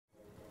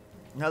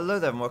Hello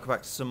there and welcome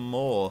back to some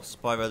more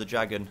Spyro the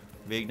Dragon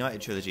Reignited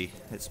Trilogy.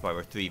 It's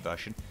Spyro 3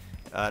 version.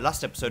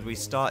 Last episode we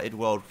started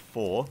World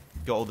 4,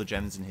 got all the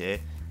gems in here,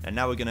 and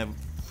now we're going to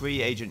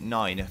free Agent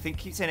 9. I think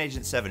he keeps saying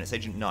Agent 7, it's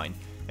Agent 9.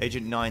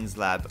 Agent 9's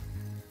lab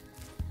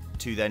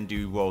to then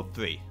do World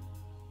 3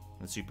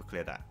 and super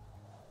clear that.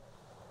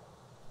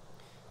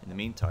 In the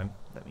meantime,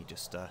 let me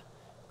just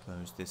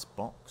close this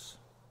box.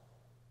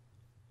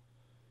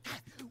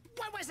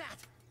 What was that?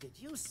 Did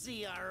you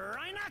see a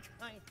Rhinoc?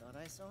 I thought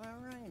I saw a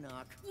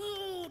Rhinoc.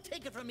 Ooh,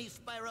 take it from me,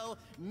 Spyro.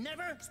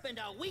 Never spend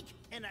a week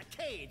in a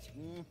cage.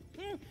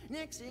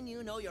 Next thing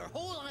you know, your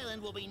whole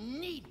island will be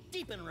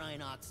knee-deep in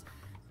Rhinocs.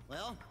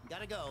 Well,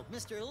 gotta go.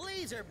 Mr.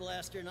 Laser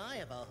Blaster and I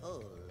have a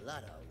whole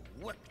lot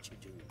of work to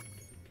do.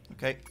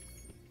 Okay.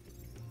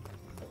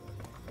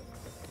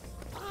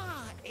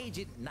 Ah,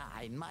 Agent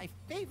 9, my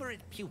favorite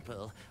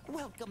pupil.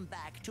 Welcome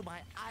back to my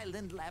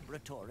island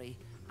laboratory.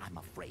 I'm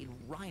afraid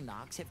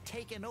Rhinocs have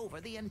taken over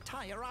the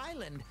entire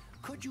island.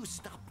 Could you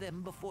stop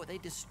them before they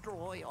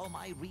destroy all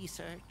my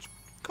research?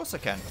 Of course I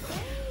can.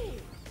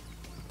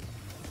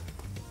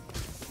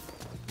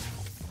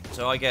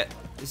 So I get...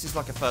 This is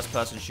like a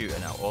first-person shooter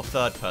now, or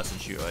third-person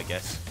shooter, I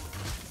guess.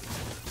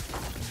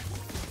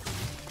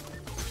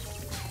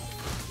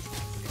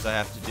 Because I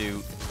have to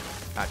do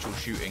actual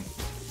shooting.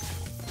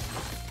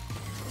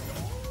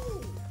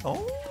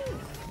 Oh!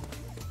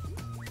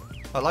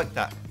 I like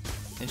that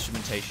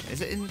instrumentation.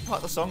 Is it in part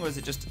of the song or is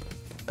it just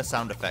a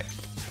sound effect?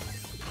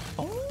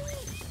 Oh!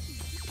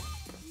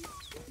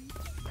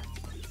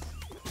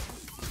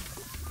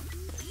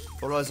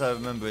 All I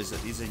remember is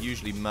that these are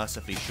usually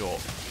mercifully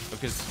short,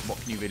 because what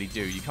can you really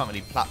do? You can't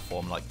really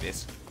platform like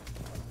this.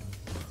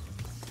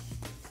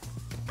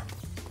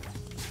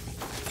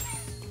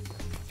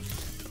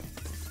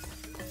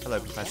 Hello,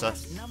 Professor. A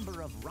vast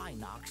number of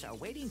Rhinocs are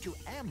waiting to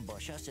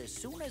ambush us as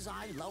soon as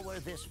I lower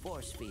this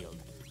force field.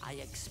 I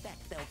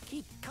expect they'll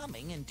keep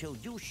coming until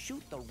you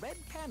shoot the red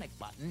panic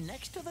button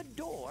next to the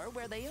door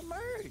where they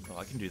emerge. Oh,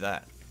 I can do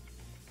that.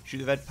 Shoot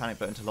the red panic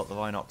button to lock the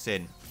Rhinocs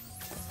in.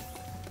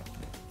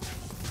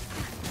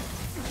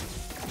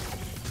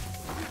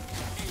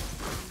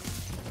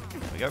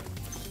 There we go.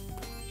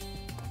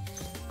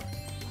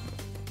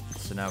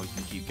 So now we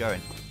can keep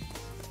going.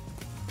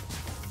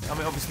 I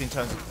mean, obviously in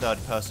terms of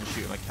third-person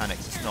shooter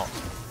mechanics, it's not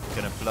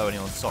going to blow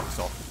anyone's socks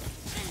off.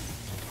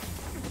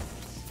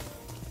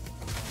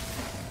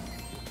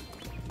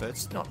 But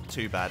it's not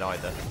too bad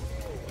either.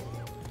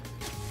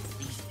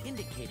 These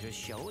indicators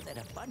show that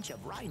a bunch of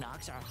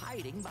Rhinocs are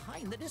hiding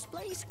behind the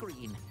display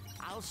screen.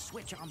 I'll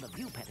switch on the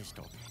view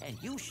pedestal, and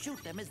you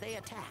shoot them as they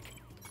attack.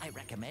 I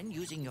recommend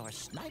using your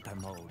sniper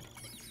mode.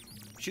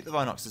 Shoot the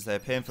Rhinocs as they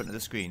appear in front of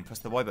the screen. Press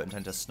the Y button to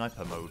enter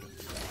sniper mode.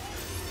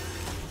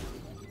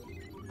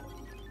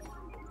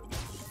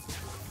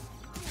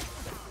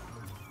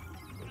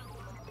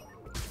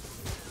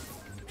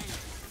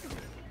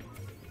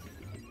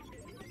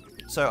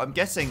 So I'm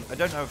guessing, I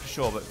don't know for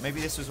sure, but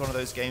maybe this was one of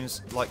those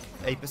games like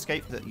Ape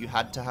Escape that you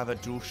had to have a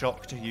dual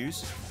shock to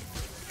use.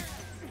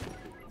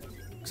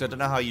 Because I don't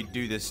know how you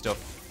do this stuff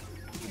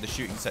in the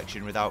shooting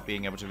section without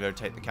being able to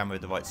rotate the camera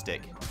with the right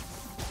stick.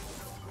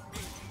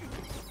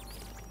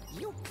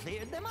 You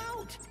cleared them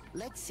out.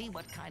 Let's see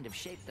what kind of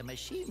shape the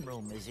machine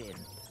room is in.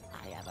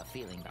 I have a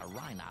feeling the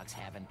Rhinocs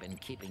haven't been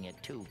keeping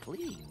it too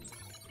clean.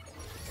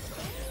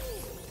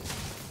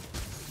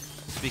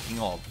 Speaking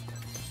of,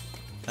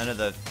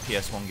 another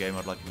PS1 game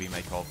I'd like a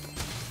remake of,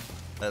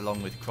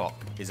 along with Croc,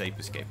 is Ape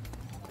Escape.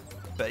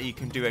 But you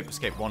can do Ape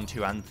Escape 1,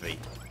 2 and 3.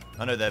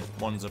 I know that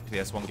one's a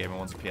PS1 game and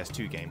one's a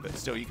PS2 game, but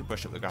still you can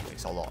brush up the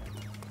graphics a lot.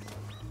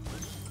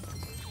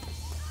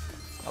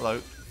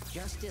 Hello.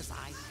 Just as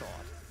I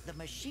thought, the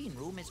machine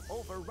room is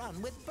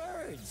overrun with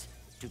birds.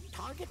 To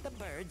target the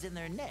birds in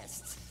their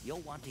nests,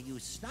 you'll want to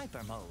use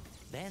sniper mode,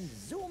 then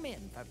zoom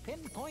in for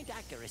pinpoint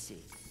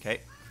accuracy.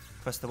 Okay.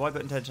 Press the Y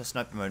button to enter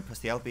sniper mode, press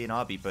the LB and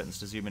RB buttons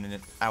to zoom in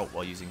and out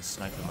while using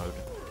sniper mode.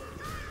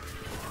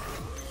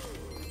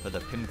 For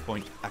the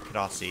pinpoint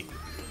accuracy.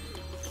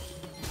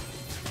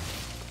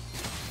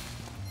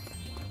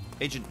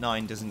 Agent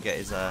 9 doesn't get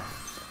his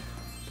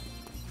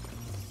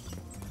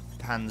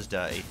hands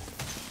dirty.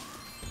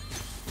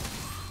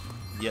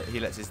 Yeah, he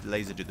lets his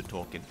laser do the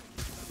talking.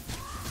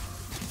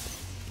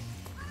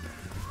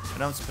 I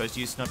know I'm supposed to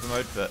use sniper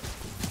mode, but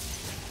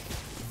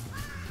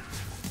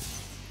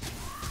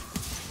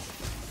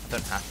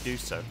don't have to do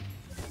so.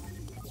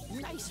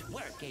 Nice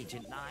work,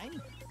 Agent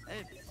 9.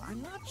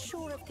 I'm not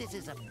sure if this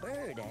is a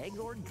bird egg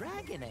or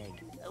dragon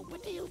egg.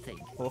 What do you think?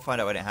 We'll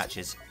find out when it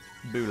hatches.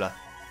 Boola.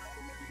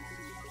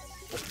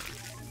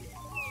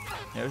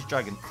 There's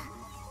dragon.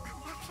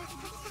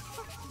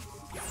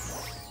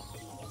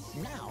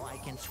 Now I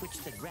can switch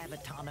the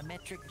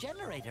gravitonometric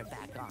generator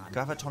back on.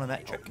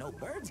 Gravitonometric. No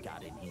birds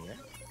got in here.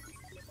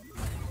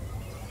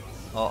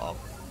 Uh-oh.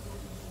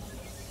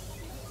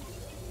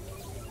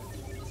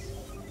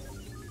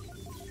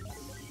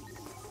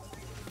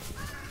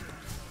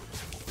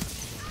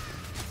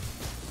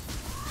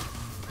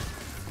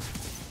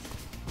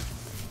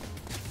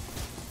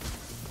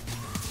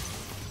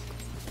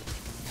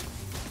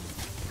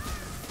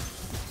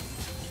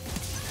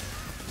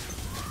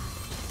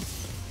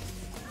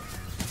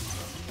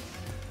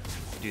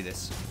 do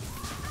this.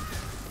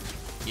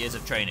 Years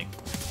of training.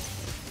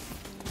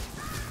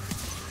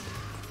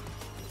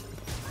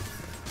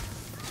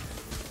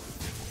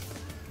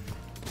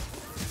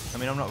 I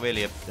mean, I'm not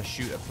really a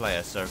shooter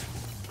player, so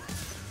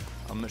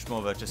I'm much more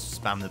of a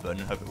just spam the button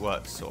and hope it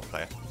works sort of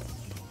player.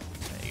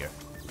 There you go.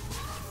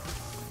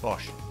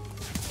 Bosh.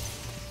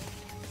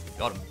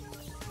 Got him.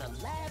 The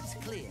lab's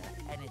clear,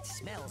 and it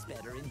smells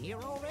better in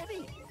here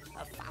already.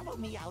 Follow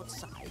me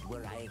outside,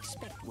 where I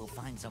expect we'll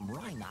find some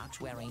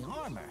Rhinox wearing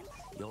armor.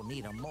 You'll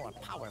need a more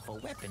powerful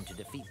weapon to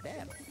defeat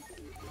them.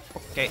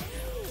 Okay.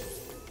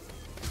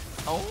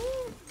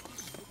 Oh.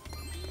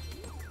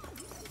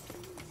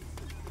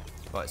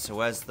 Right, so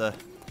where's the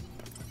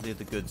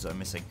other goods I'm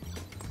missing?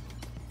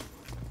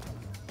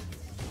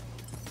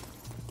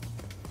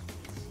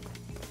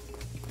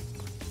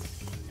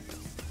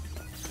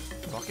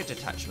 Rocket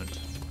attachment.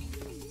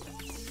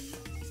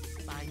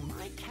 By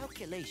my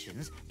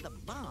calculations, the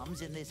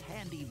bombs in this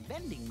handy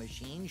vending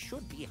machine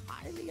should be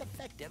highly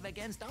effective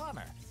against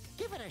armor.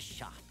 Give it a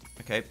shot.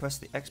 Okay, press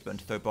the X button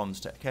to throw bombs.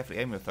 To carefully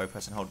aim your throw,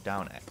 press and hold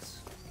down X.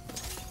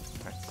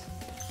 Okay.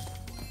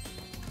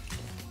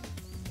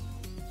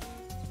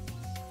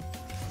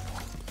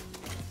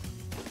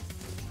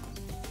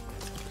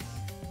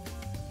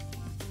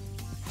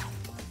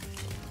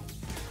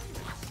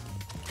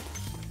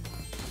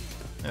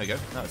 There we go.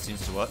 Now it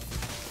seems to work.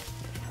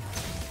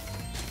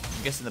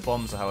 I'm guessing the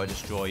bombs are how I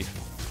destroy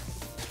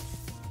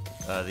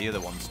the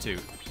other ones too.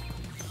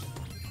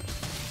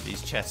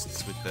 These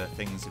chests with the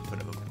things in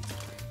front of them.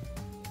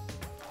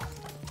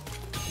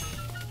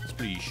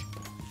 Spleesh.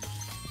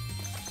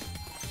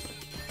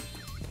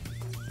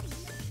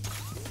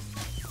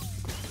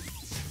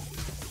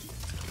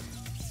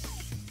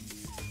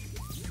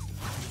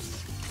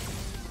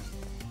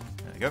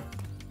 There we go.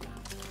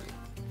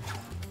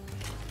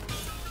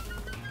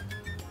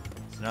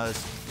 So now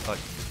there's like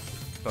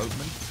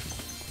boatmen.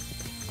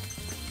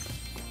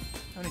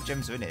 How many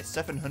gems are in here?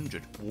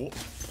 700. Whoa.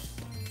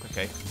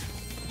 Okay.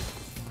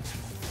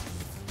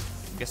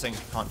 I'm guessing I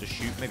can't just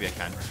shoot. Maybe I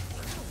can.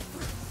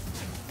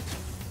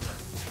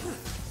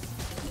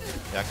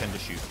 Yeah, I can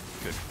just shoot.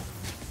 Good.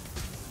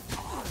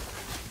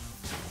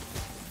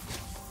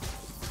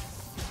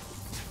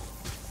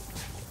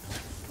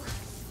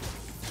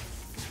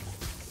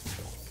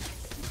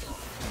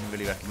 I wouldn't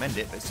really recommend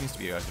it, but it seems to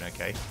be working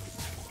okay.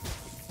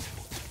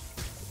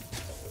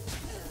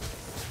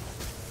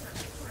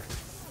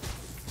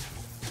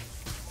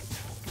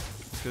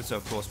 Could also,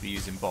 of course, be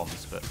using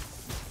bombs, but...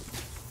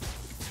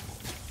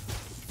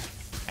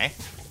 Eh?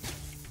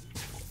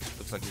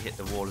 Looks like you hit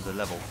the wall of the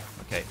level.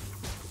 Okay.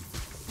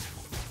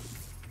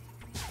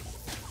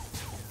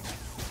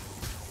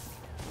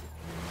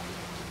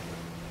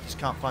 Just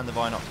can't find the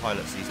Rhinox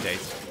pilots these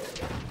days.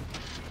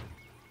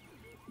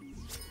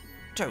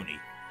 Tony.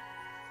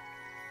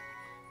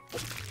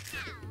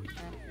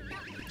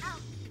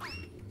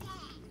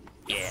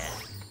 Yeah.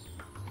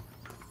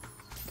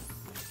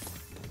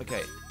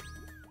 Okay.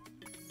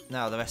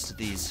 Now the rest of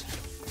these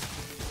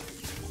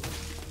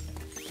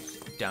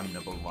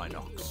damnable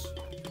Rhinox.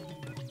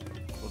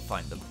 We'll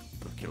find them.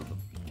 We'll kill them.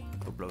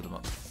 We'll blow them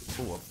up.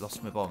 Oh, I've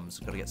lost my bombs.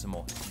 Gotta get some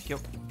more. Thank you.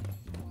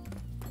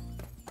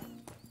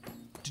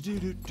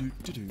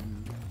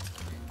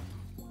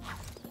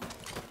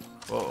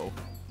 Whoa.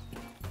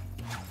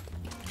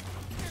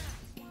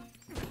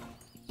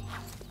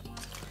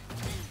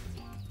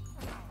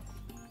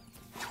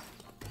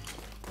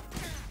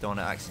 Don't want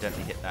to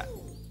accidentally hit that.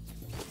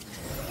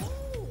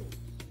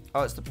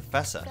 Oh, it's the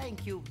professor.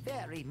 Thank you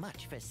very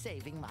much for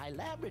saving my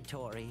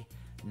laboratory.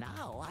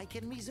 Now I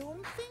can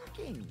resume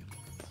thinking.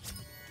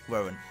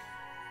 Rowan.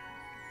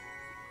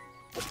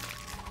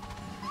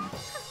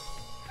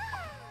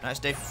 Nice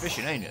day for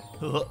fishing, ain't it?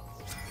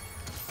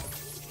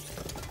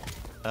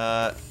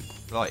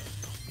 Right.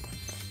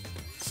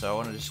 So I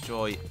want to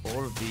destroy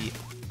all of the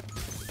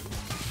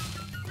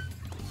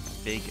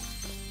big,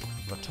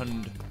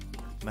 rotund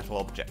metal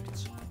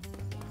objects.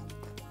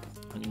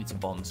 And you need some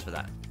bombs for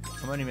that.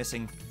 I'm only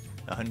missing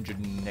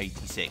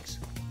 186.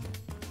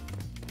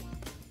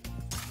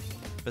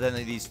 But then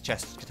these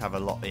chests could have a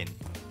lot in.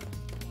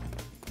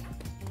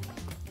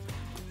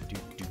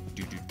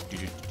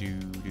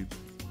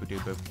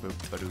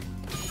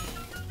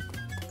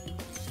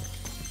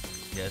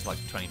 Yeah, it's like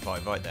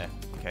 25 right there.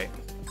 Okay.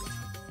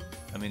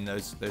 I mean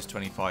those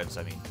 25s,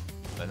 I mean.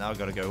 But now I've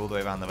got to go all the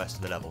way around the rest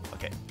of the level.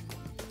 Okay.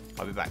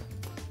 I'll be back.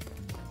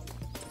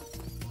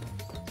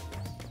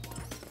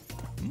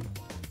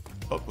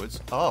 Upwards.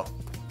 Oh.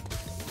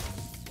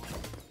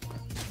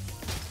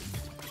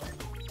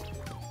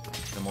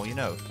 The more you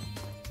know.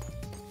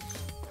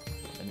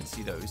 I didn't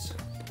see those.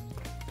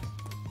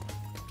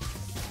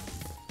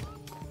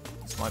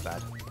 It's my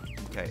bad.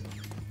 Okay.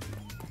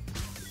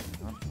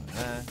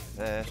 There,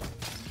 there.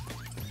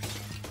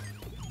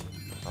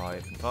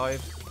 5 and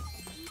 5.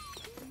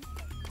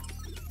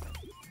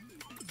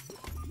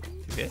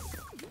 Okay.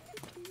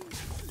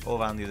 All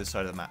around the other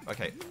side of the map.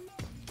 Okay.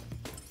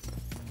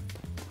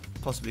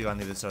 Possibly around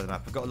the other side of the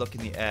map. I've got to look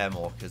in the air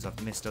more because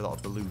I've missed a lot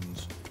of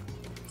balloons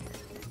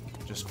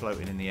just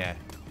floating in the air.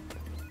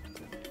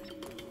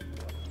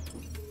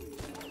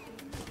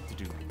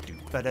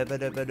 Bada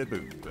bada bada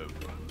boom boom.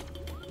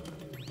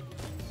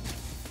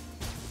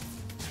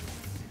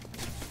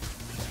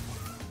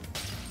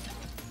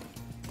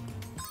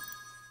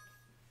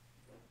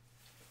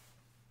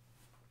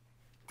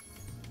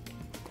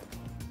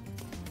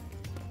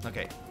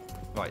 Okay,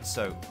 right,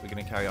 so we're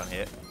going to carry on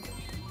here.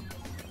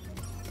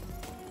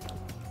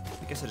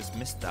 I guess I just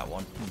missed that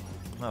one.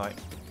 Alright.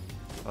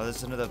 Oh,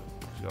 there's another...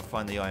 We've got to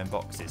find the iron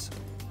boxes.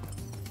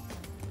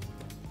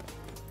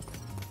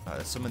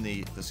 There's some in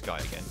the sky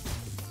again.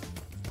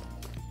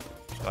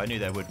 But I knew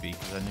there would be,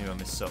 because I knew I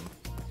missed some.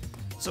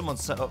 Someone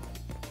set up...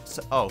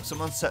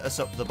 someone set us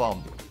up the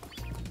bomb.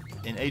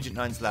 In Agent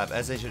 9's lab,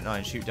 as Agent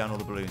 9, shoot down all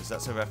the balloons.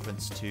 That's a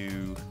reference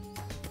to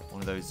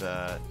one of those...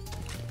 I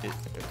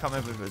can't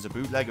remember if it was a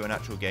bootleg or an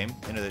actual game.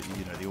 You know,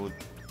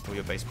 all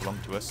your base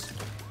belonged to us.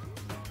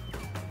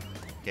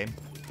 Game.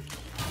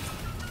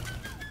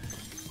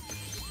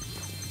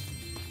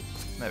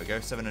 There we go,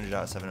 700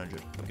 out of 700.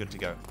 We're good to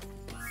go.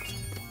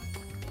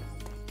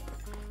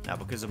 Now,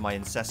 because of my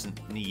incessant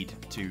need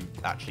to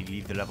actually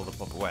leave the level the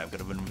proper way, I've got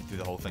to run through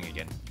the whole thing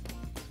again.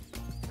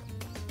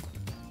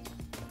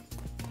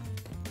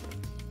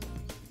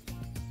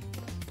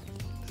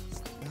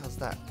 How's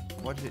that?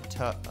 Why did it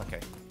turn?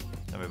 Okay,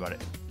 don't worry about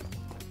it.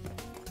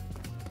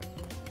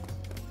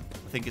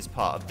 I think it's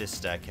part of this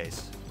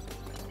staircase.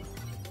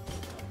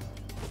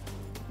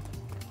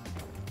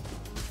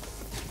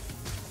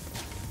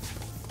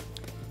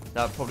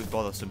 That would probably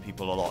bother some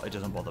people a lot. It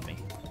doesn't bother me.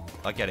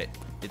 I get it.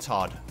 It's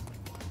hard.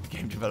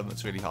 Game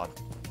development's really hard.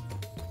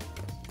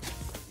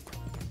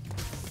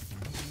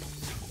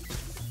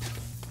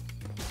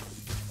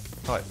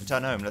 Alright,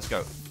 return home. Let's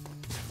go.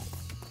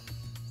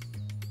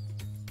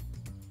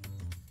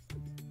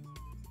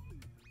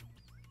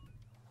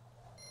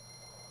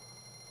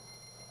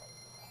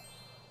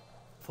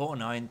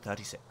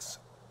 $49.36.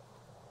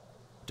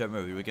 Don't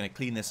worry, we're going to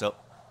clean this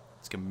up.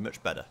 It's going to be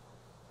much better.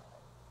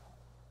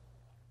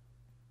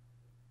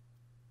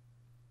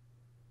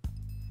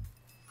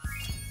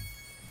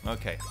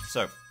 Okay,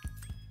 so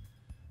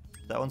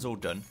that one's all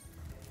done.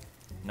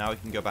 Now we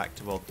can go back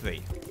to World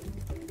 3.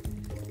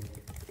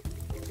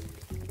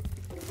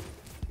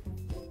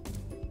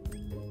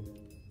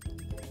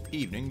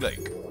 Evening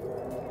Lake.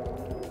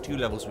 2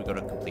 levels we've got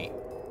to complete.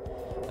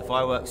 The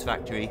Fireworks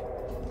Factory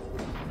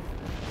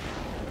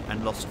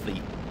and Lost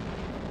Fleet.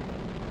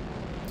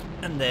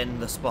 And then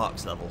the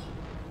Sparks level.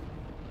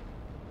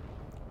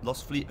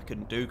 Lost Fleet I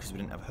couldn't do because we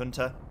didn't have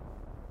Hunter.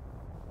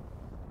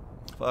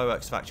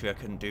 Fireworks Factory I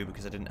couldn't do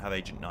because I didn't have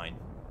Agent 9.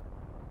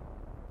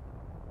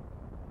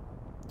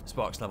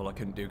 Sparks level I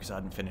couldn't do because I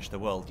hadn't finished the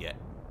world yet.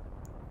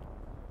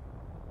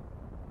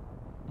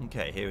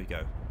 Okay, here we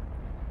go.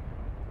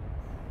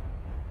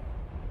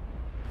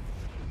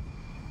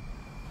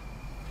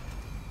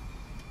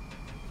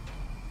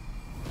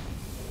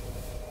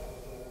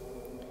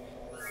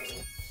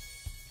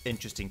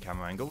 Interesting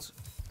camera angles.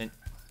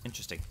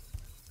 Interesting.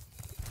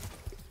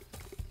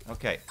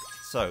 Okay,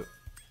 so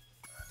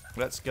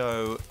let's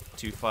go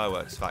to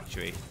Fireworks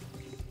Factory.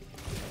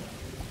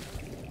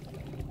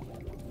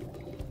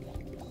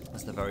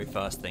 That's the very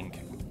first thing.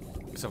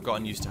 Because I've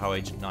gotten used to how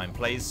Agent 9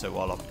 plays, so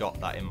while I've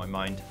got that in my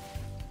mind,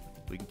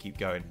 we can keep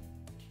going.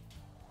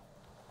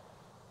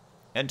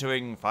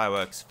 Entering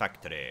Fireworks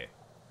Factory.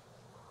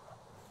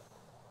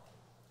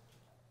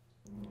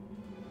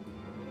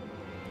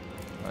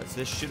 Right, so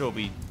this should all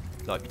be,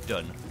 like,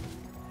 done.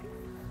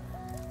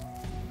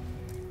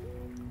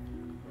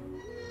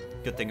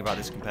 Good thing about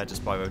this compared to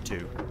Spyro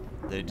 2,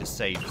 that it just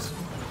saves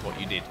what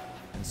you did.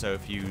 And so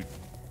if you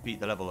beat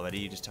the level already,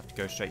 you just have to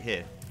go straight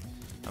here.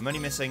 I'm only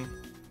missing...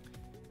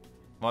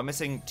 Well, I'm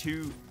missing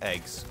 2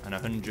 eggs and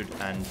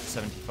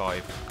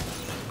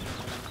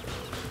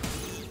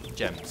 175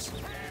 gems.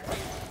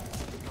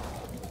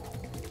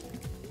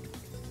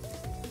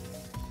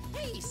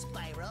 Hey,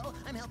 Spyro!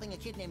 I'm helping a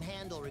kid named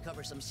Handel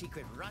recover some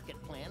secret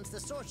rocket plans the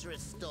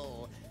sorceress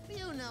stole.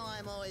 You know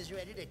I'm always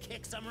ready to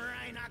kick some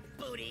Reignited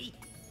booty.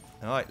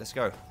 Alright, let's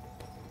go.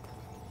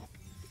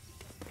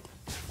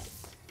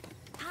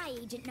 Hi,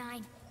 Agent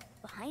 9.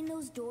 Behind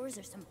those doors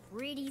are some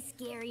pretty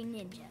scary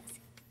ninjas.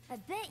 I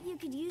bet you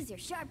could use your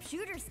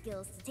sharpshooter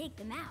skills to take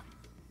them out.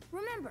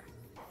 Remember,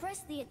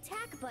 press the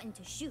attack button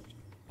to shoot,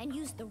 and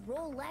use the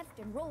roll left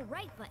and roll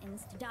right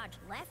buttons to dodge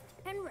left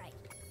and right.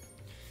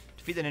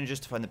 Defeat the ninjas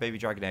to find the baby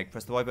dragon egg.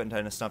 Press the Y button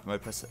down in sniper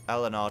mode. Press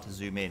L and R to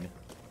zoom in.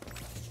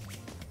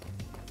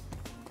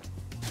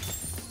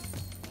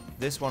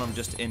 This one I'm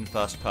just in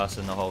first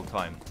person the whole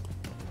time.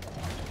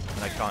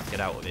 And I can't get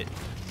out of it.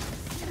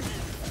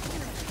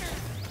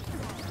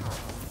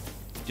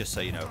 Just so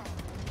you know.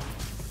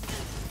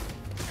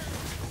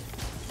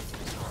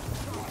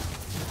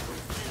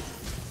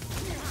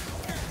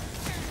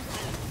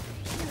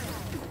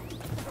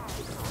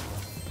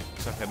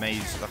 It's like a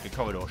maze, like a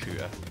corridor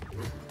shooter.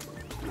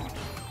 You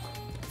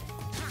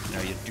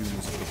know, your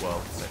dooms of the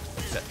world,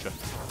 etc.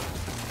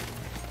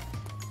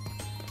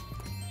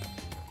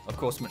 Of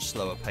course, much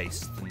slower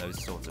pace than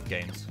those sorts of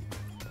games.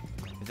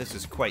 If this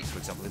was Quake, for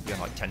example, it'd be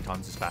like 10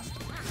 times as fast.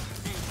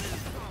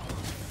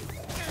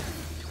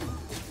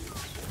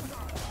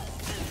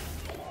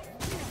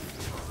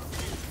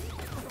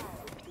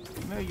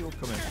 where you're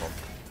coming from.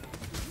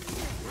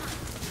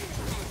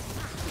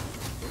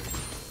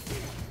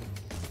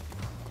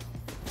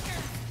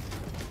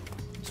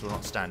 So we'll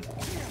not stand.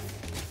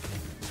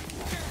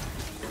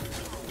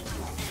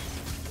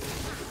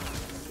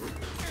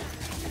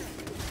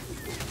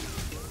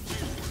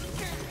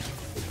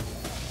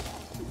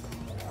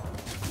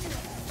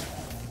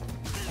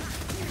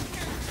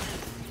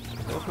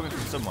 They're all coming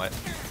from somewhere.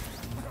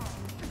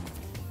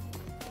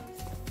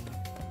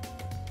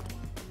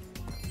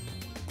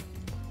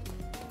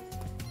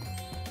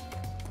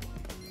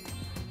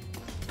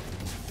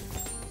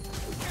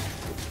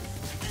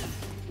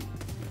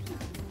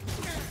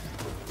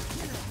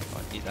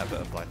 Eat that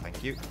butterfly,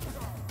 thank you.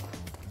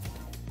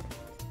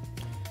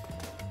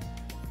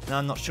 Now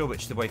I'm not sure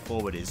which the way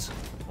forward is,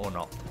 or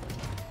not.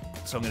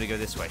 So I'm going to go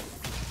this way.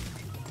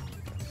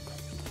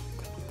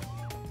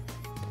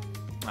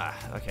 Ah,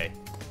 okay.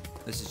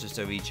 This is just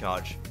a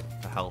recharge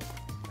for health.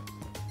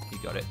 You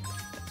got it.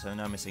 So I'm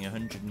now missing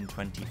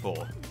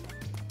 124.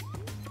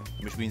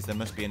 Which means there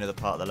must be another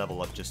part of the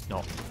level I've just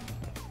not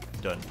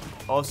done.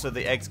 Also,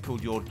 the egg's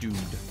called You're Doomed.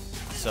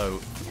 So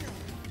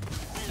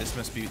this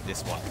must be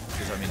this one,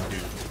 because I'm in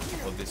Doom,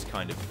 or this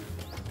kind of.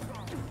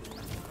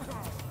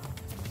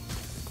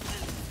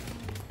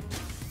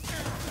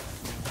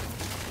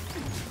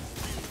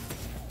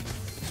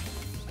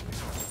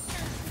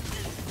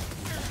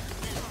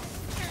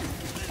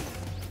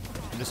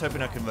 I'm just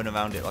hoping I can run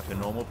around it like a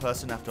normal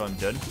person after I'm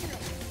done,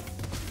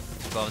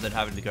 rather than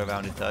having to go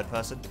around in third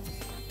person.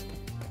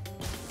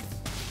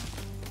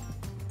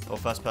 Or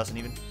first person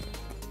even.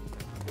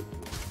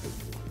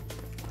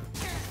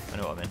 I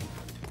know what I mean.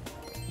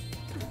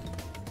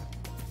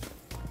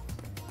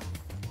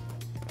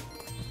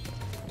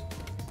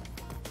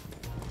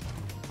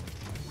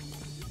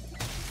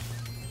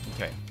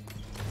 Okay.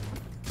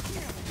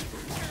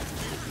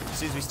 As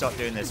soon as we start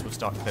doing this, we'll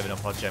start clearing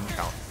up our gem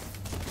count.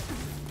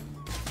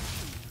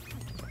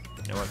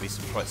 It won't be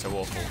quite so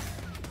awful.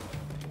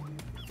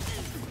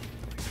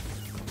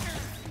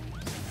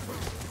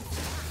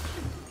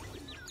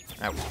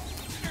 Ow.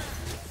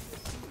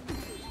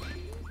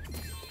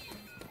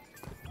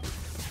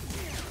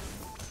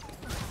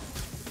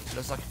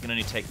 Looks like I can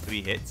only take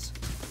 3 hits.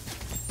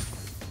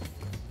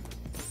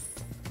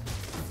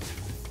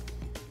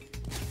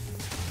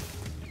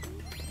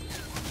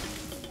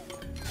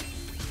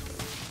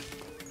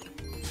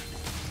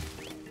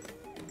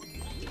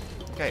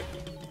 Okay.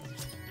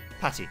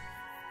 Patty.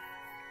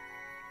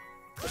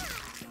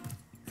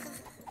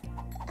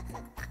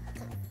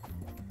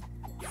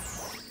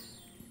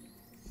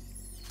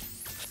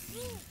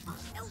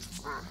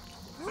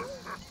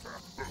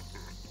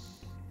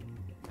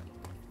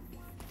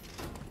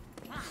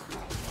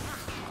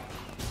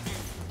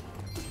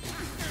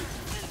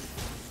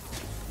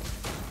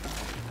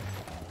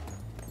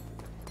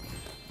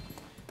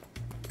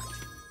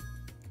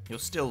 You're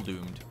still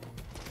doomed.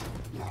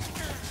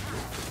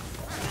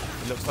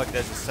 It looks like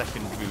there's a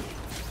second route.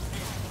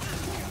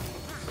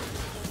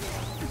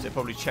 So it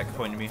probably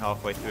checkpointed me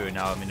halfway through, and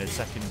now I'm in a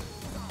second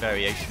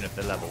variation of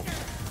the level.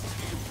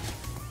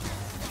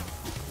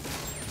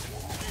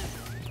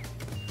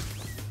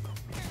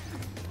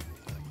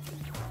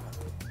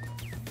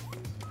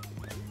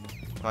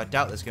 I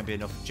doubt there's going to be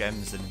enough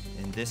gems in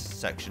this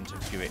section to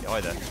do it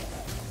either.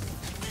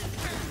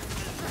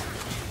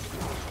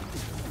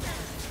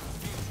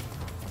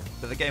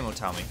 But the game will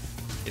tell me.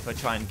 If I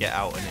try and get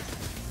out and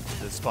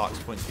the sparks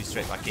points me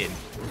straight back in,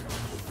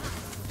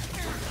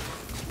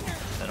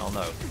 then I'll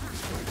know.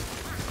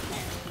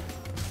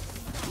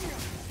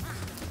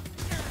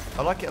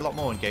 I like it a lot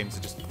more when games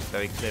are just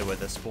very clear where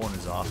the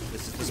spawners are.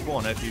 This is the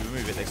spawner, if you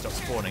remove it they stop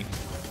spawning.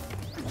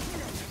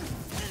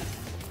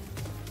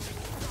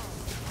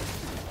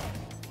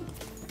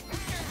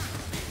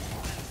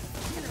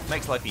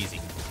 Makes life easy.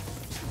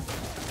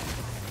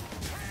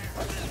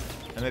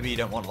 And maybe you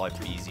don't want life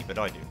to be easy, but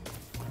I do.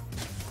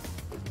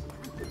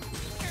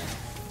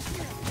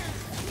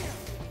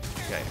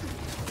 Okay.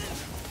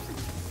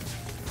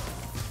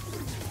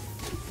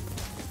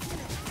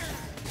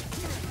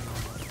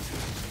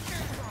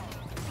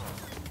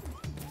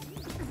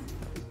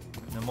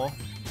 No more?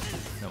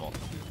 No more.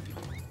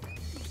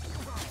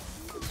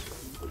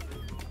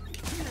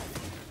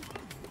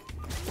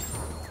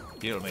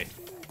 Heal me.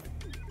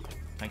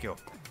 Thank you.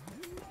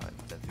 Right,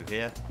 then through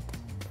here.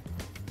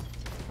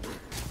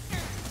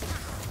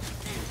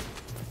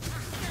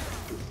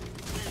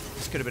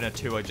 This could have been a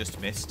 2 I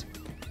just missed,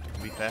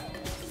 to be fair.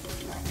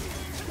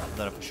 I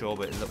don't know for sure,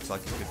 but it looks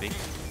like it could be.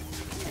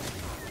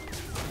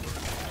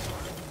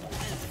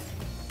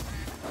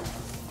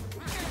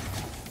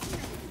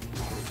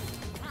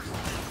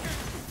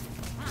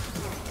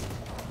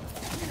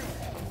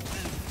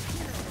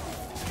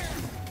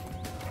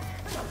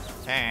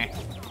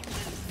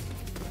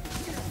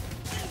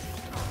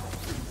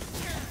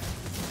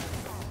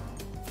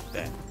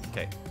 There,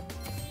 okay.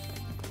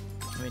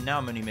 I mean, now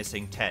I'm only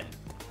missing 10.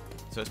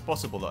 So it's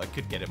possible that I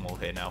could get them all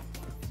here now.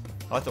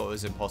 I thought it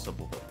was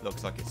impossible, but it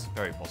looks like it's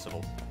very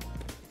possible.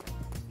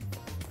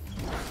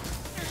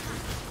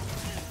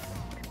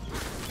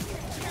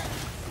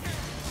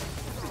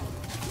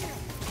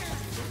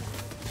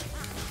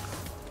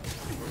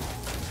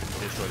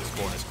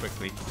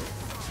 free.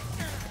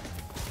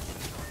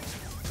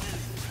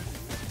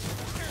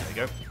 There we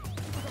go.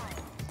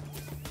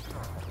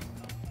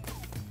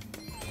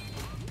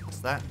 What's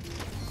that?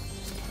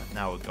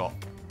 Now we've got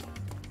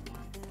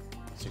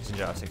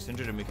 600 out of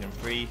 600 and we can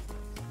free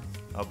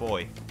our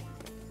boy.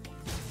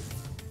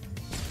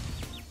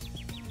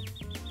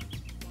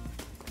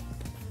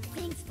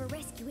 Thanks for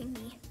rescuing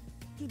me.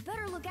 You'd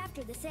better look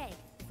after this egg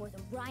before the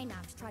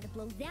Rhinox try to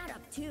blow that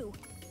up too.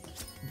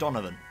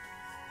 Donovan.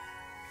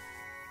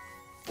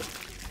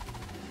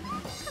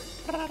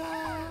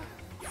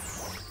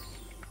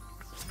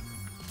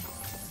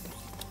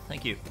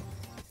 Thank you.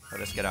 So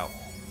let's get out.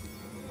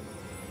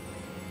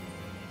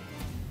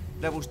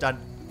 Level's done.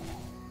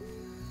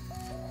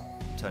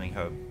 Turning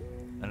home.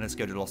 And let's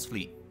go to Lost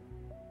Fleet.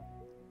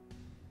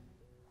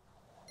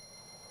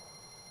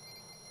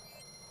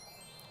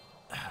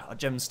 Our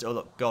gems still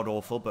look god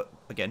awful, but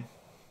again,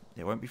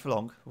 they won't be for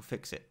long. We'll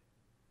fix it.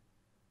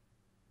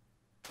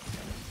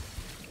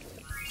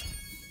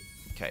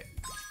 Okay.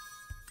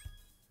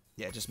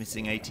 Yeah, just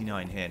missing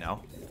 89 here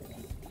now.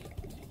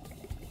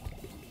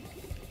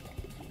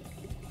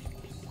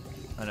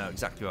 I know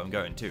exactly where I'm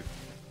going too.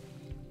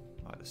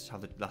 Right, let's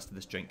have the last of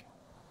this drink.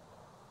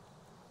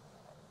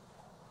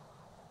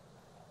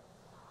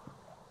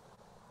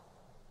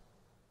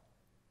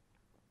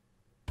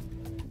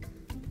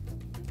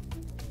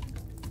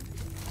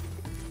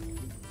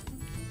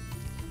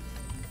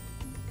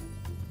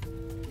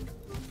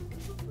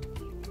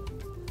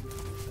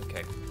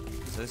 Okay,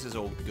 so this is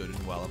all good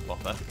and well and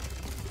proper.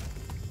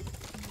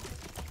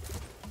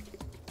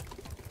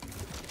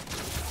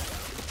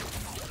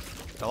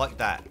 I like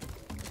that.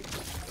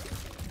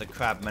 The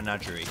crab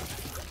menagerie.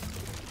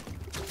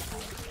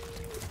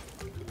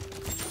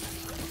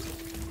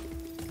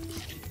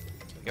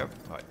 There we go.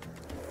 Right.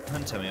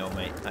 Hunter me, old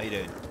mate. How you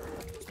doing?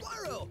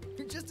 Spyro,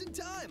 you're just in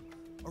time.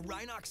 A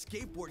Rhinox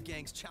skateboard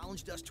gang's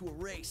challenged us to a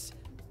race.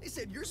 They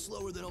said you're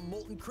slower than a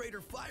molten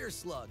crater fire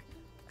slug.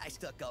 I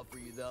stuck up for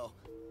you, though.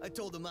 I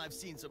told them I've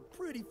seen some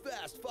pretty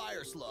fast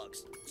fire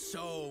slugs.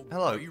 So,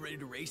 hello. Are you ready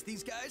to race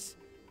these guys?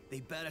 They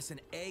bet us an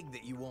egg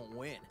that you won't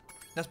win.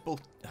 That's bull.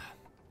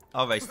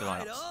 I'll race the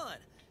Right lineups. on.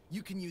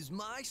 You can use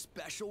my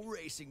special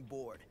racing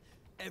board.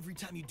 Every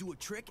time you do a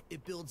trick,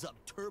 it builds up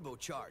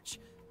turbocharge.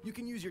 You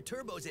can use your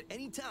turbos at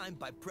any time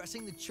by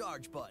pressing the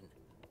charge button.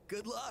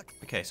 Good luck.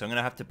 Okay, so I'm going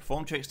to have to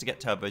perform tricks to get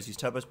turbos, use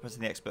turbos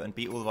pressing the expert, and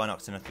beat all the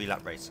Rhinox in a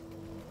 3-lap race.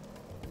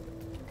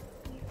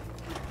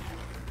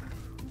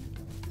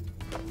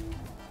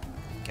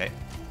 Okay.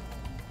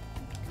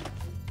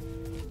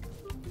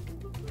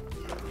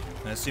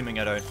 And assuming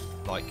I don't,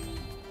 like,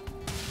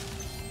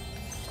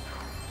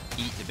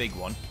 eat the big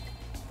one.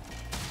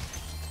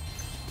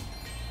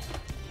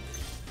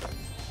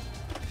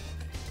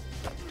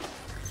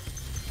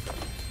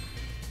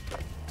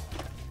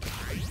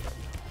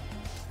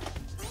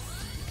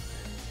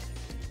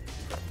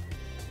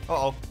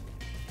 Uh-oh.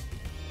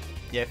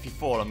 Yeah, if you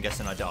fall, I'm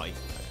guessing I die.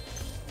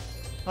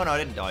 Oh no, I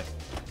didn't die.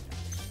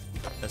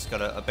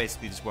 I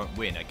basically just won't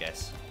win, I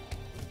guess.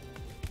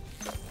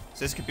 So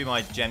this could be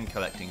my gem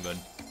collecting run.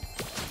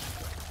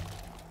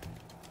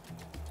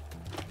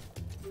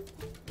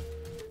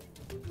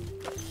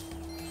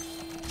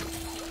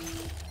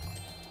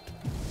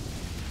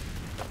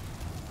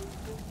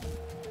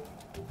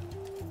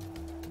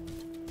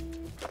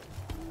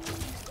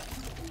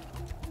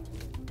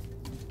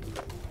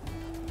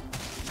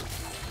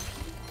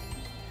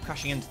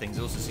 Crashing into things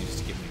also seems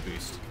to give me a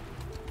boost.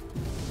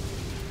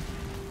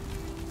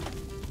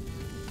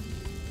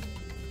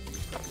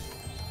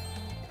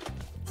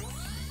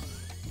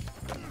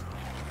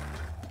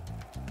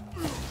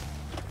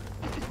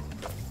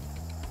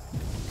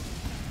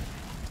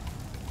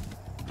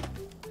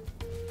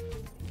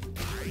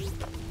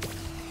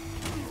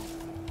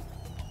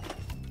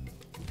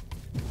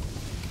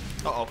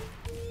 Uh-oh.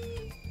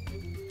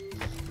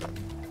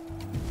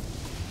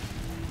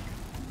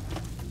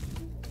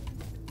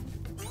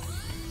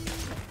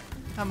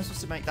 How am I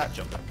supposed to make that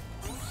jump?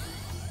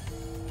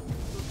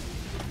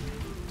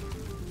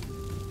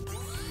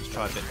 Let's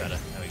try a bit better.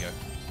 There we go.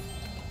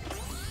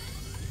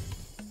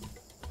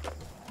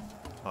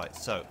 Alright,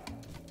 so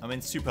I'm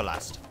in super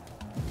last.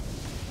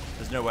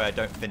 There's no way I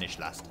don't finish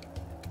last.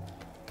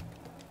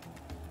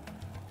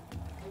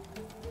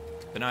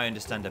 But now I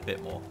understand a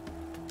bit more.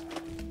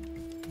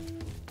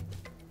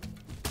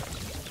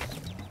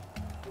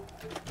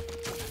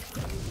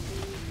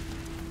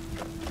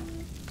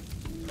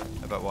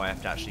 About what I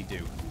have to actually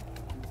do.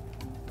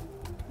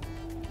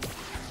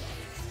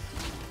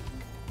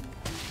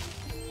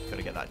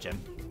 Gotta get that gem.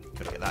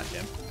 Gotta get that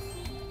gem.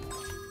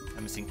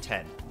 I'm missing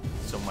 10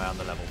 somewhere on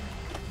the level.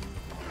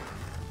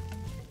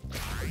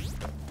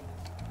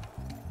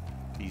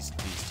 These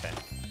 10.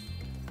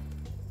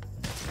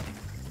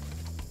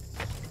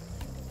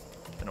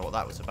 Don't know what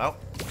that was about.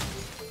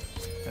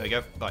 There we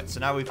go. Right, so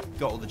now we've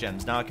got all the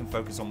gems. Now I can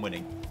focus on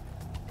winning.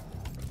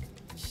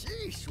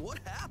 Sheesh, what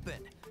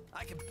happened?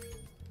 I can...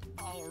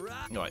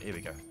 Alright. Alright, here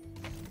we go.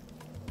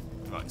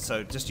 Right,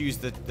 so just use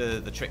the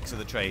tricks of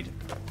the trade.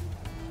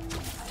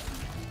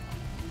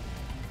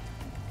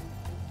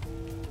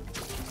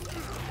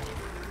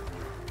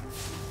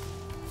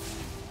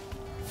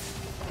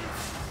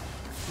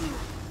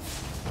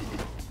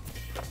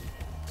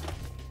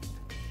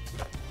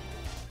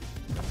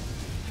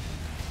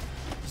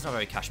 It's not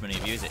very cash money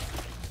of you, is it?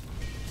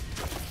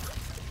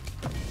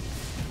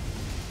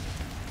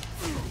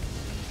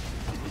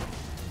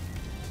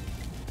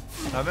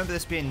 I remember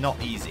this being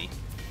not easy.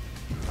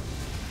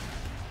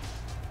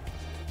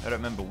 I don't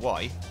remember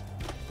why.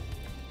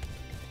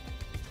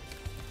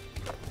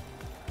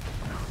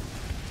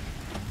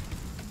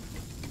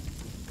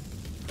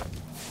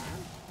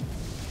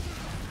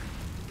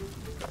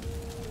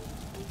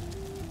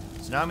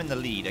 So now I'm in the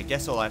lead. I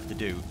guess all I have to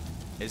do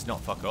is not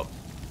fuck up.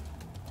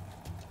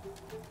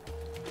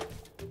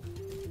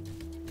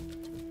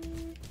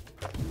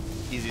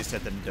 Easier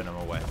said than done, I'm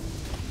aware.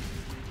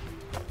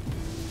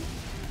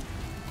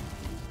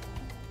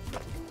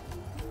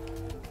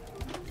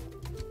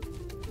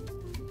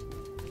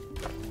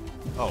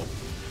 Oh,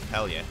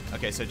 hell yeah.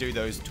 Okay, so do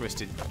those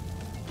twisted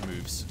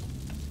moves.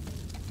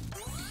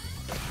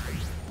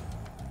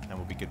 And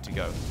we'll be good to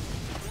go.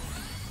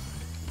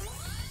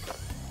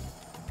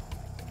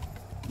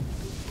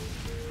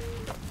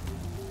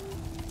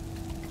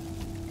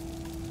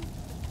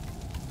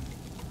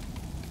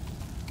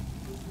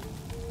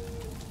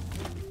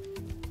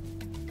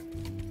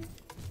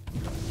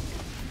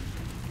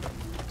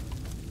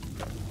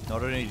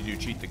 Not only did you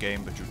cheat the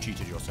game, but you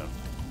cheated yourself.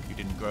 You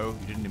didn't grow,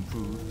 you didn't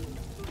improve.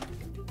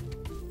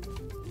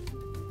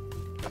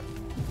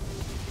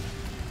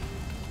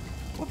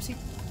 Whoopsie.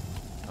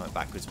 I went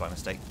backwards by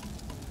mistake.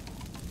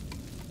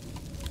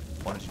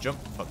 Wanted to jump,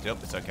 fucked it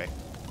up, it's okay.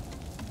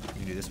 You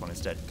can do this one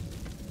instead.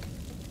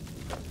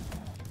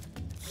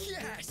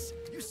 Yes!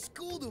 You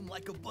schooled them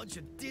like a bunch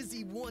of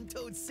dizzy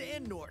one-toed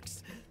sand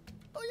norks.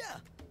 Oh yeah,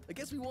 I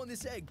guess we won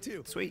this egg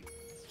too. Sweet.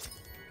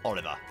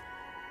 Oliver.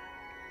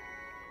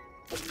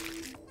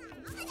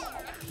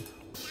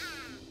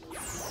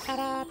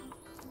 Now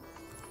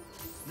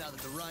that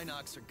the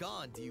Rhinox are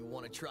gone, do you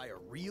want to try a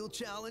real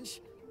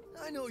challenge?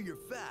 I know you're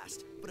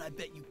fast, but I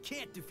bet you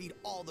can't defeat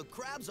all the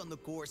crabs on the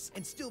course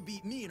and still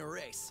beat me in a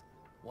race.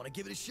 Want to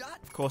give it a shot?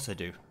 Of course I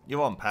do.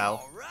 You're on, pal.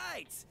 All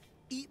right.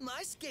 Eat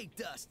my skate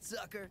dust,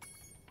 sucker.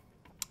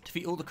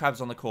 Defeat all the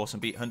crabs on the course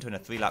and beat Hunter in a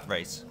 3-lap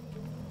race.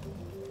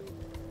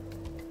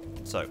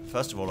 So,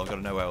 first of all, I've got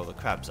to know where all the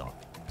crabs are.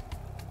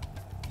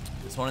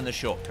 There's one in the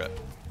shortcut.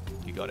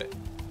 You got it.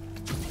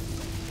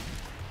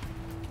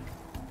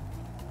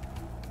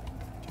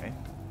 Okay.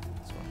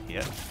 This one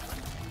here.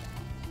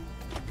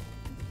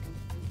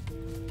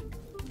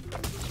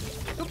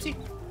 Oopsie.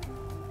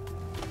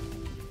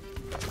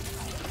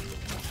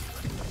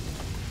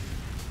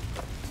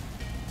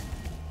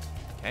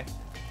 Okay.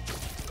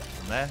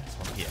 From there, this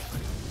one here.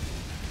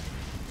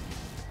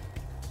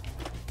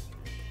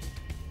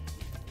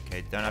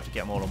 Okay, don't have to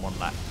get them all on one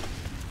lap.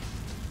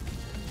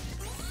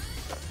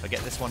 If I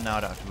get this one now,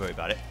 I don't have to worry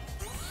about it.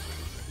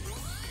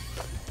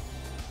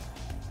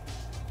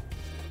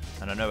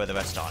 And I know where the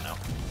rest are now.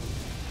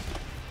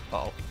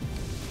 Uh-oh.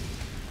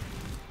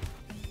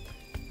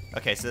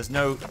 Okay, so there's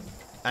no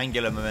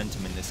angular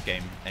momentum in this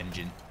game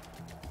engine.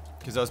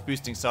 Because I was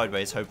boosting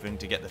sideways hoping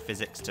to get the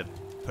physics to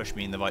push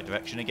me in the right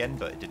direction again,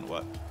 but it didn't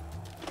work.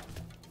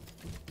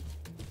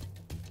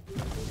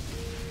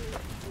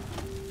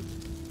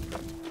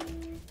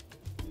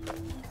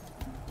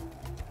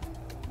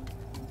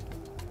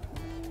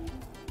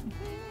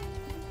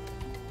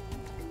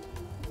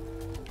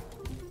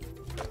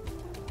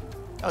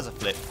 That was a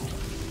flip.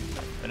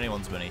 And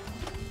anyone's money.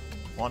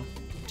 1,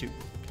 2,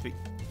 3.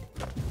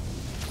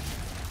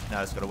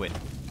 Now it's got to win.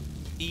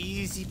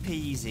 Easy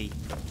peasy.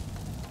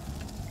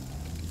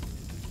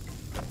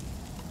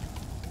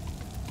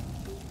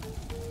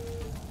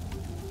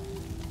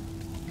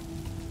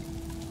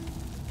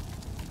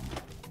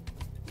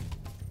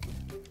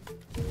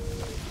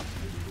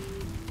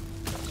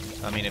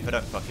 I mean, if I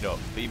don't fuck it up,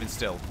 but even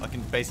still, I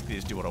can basically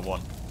just do what I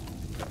want.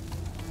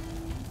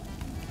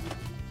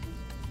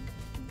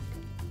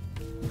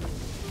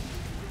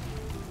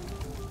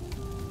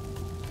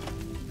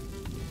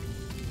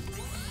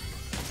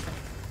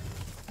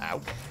 Ow.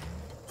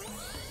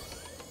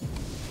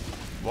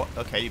 What?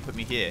 Okay, you put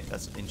me here.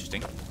 That's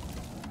interesting.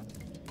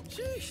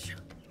 Sheesh.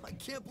 I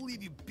can't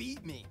believe you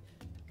beat me.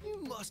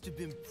 You must have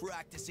been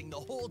practicing the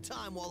whole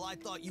time while I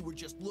thought you were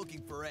just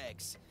looking for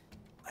eggs.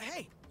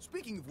 Hey,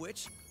 speaking of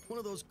which, one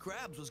of those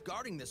crabs was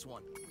guarding this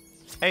one.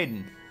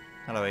 Aiden.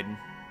 Hello, Aiden.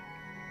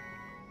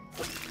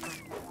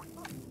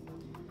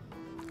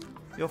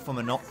 You're from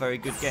a not very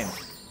good game.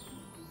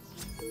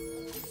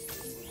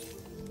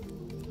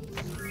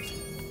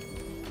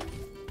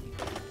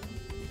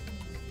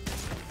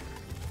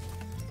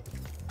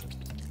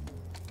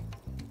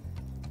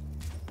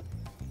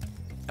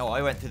 Oh,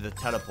 I went through the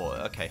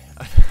teleporter. Okay.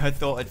 I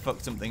thought I'd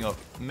fucked something up.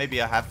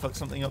 Maybe I have fucked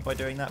something up by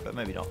doing that, but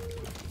maybe not.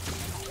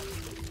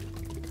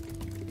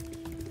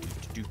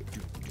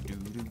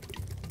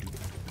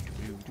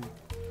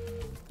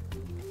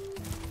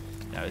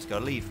 Now he's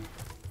gotta leave.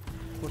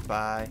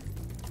 Goodbye.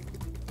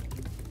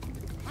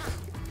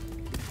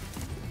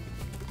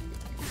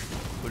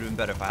 Would have been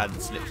better if I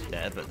hadn't slipped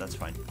there, but that's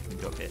fine. We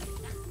can go up here.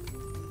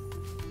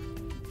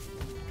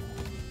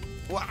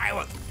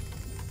 Wow!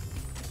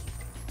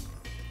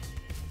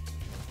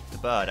 The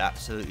bird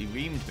absolutely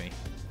reamed me.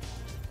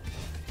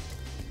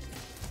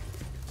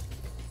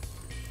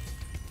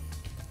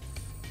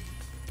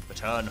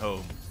 return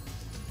home.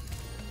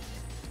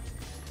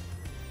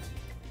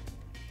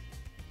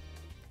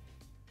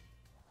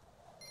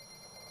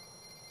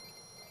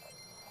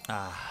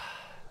 Ah,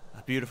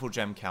 a beautiful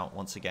gem count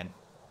once again.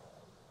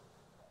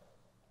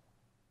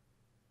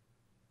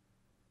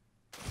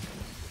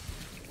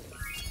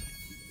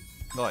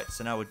 Right,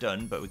 so now we're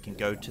done, but we can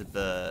go to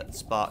the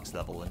Sparks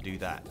level and do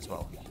that as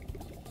well.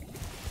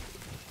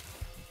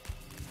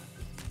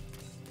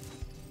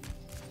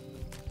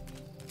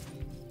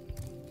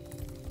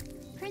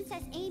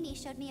 Princess Amy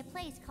showed me a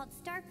place called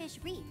Starfish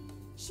Reef.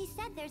 She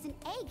said there's an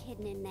egg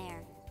hidden in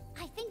there.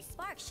 I think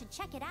Sparks should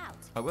check it out.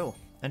 I will.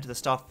 Enter the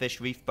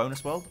Starfish Reef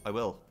bonus world? I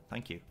will.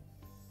 Thank you.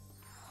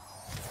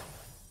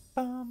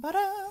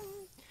 Bum-ba-dum.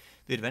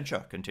 The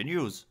adventure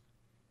continues.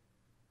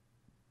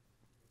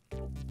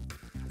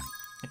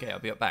 Okay, I'll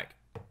be back.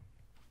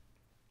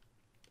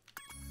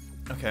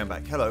 Okay, I'm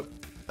back. Hello.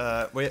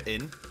 We're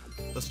in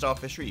the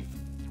Starfish Reef.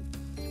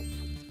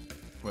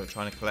 We're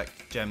trying to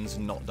collect gems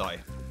and not die.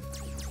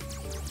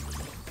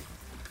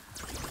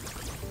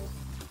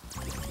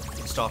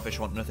 The starfish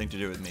want nothing to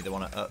do with me. They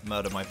want to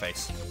murder my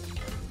face.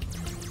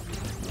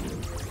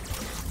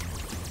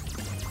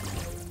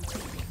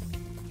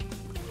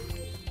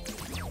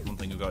 One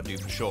thing we've got to do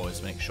for sure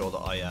is make sure that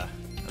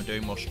I'm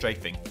doing more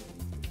strafing.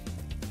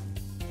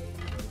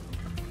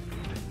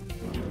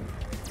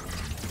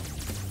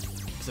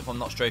 Because if I'm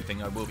not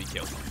strafing, I will be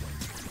killed.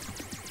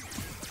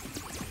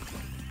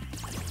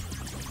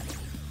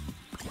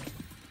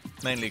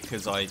 Mainly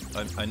because I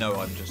know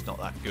I'm just not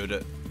that good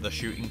at the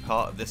shooting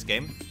part of this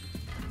game.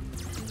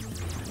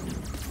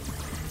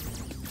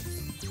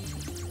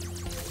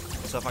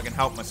 So if I can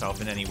help myself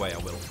in any way, I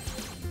will.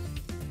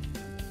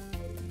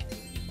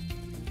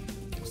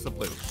 What's the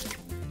blue?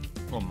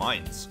 Oh,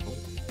 mines. Cool.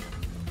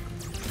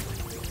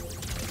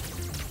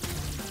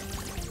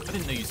 I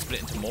didn't know you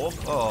split into more.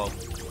 Oh,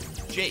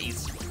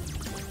 jeez.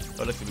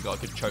 Oh, luckily we got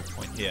a good choke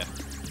point here.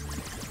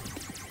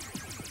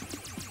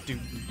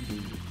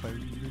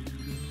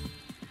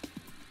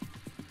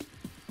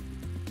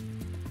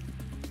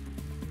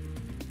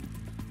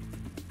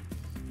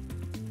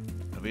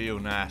 A real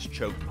nice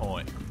choke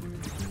point.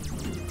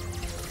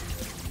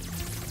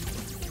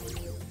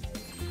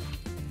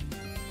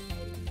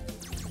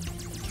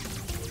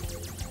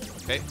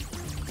 Okay.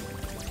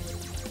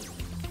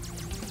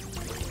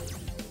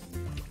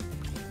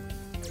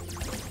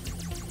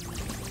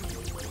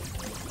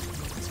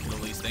 Let's kill all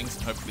these things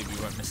and hopefully we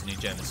won't miss any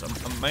gems.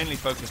 I'm mainly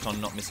focused on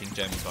not missing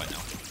gems right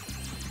now.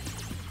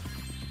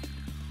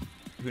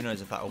 Who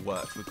knows if that'll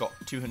work. We've got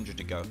 200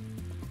 to go.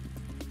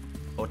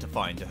 Or to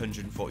find,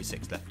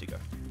 146 left to go.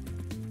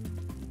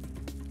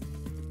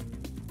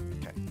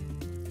 Okay.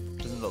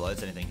 Doesn't look like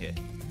there's anything here.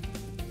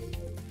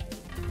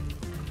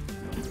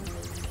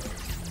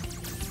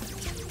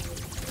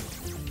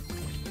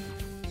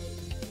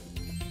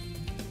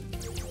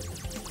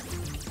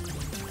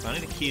 I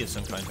need a key of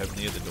some kind to open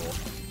the other door.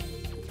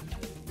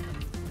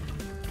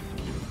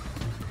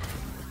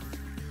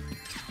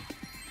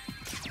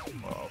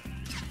 Whoa.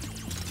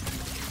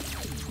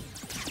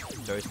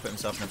 Joey's put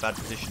himself in a bad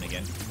position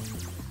again.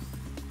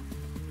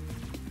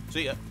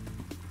 See ya.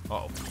 Uh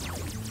oh.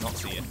 Not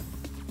see ya.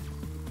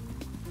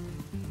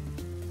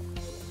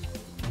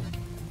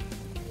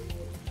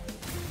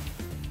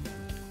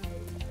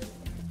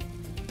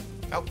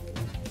 Help.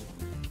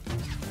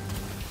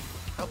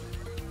 Help.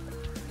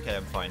 Okay,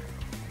 I'm fine.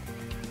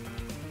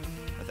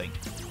 I think.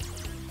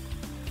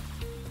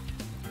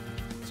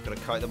 Just gotta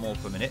kite them all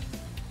for a minute.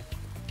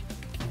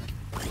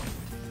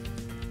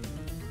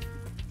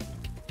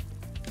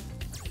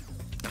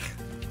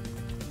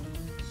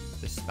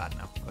 This is bad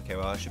now. Okay,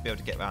 well I should be able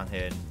to get around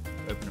here and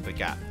open up a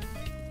gap.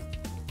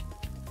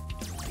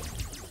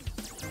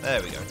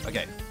 There we go.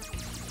 Okay.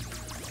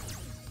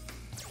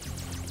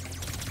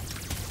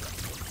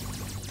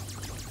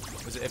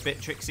 Was it a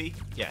bit tricksy?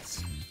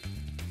 Yes.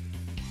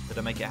 Did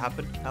I make it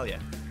happen? Hell yeah.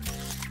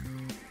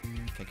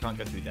 Okay, can't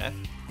go through there.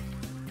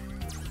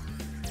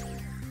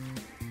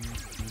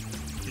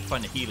 Did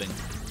find a healing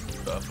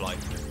butterfly.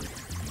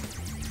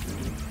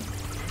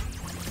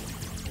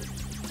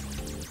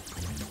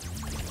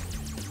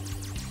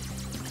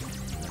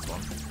 That's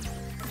one.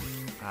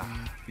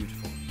 Ah,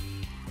 beautiful.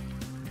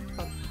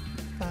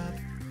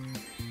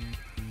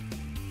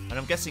 And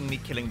I'm guessing me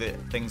killing the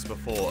things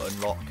before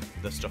unlock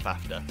the stuff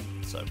after,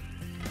 so.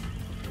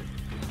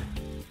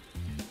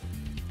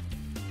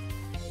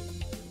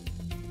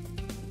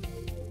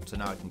 So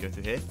now I can go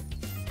through here?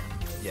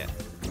 Yeah.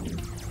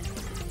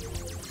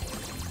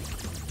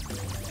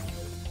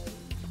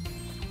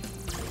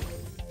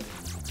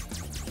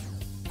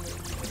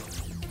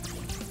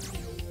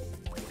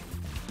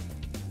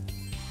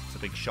 It's a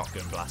big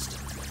shotgun blast.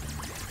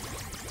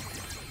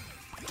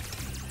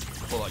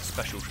 Or like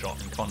special shot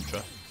in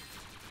Contra.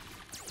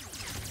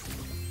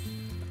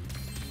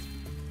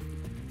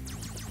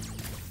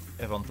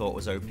 Everyone thought it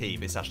was OP,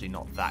 but it's actually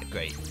not that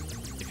great.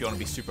 If you want to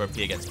be super OP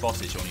against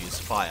bosses, you want to use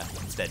fire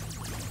instead.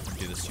 And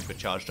do the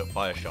supercharged up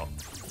fire shot.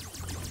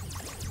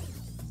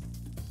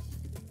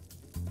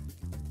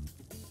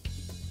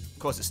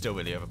 course, it's still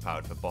really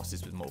overpowered for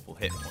bosses with multiple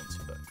hit points,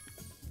 but...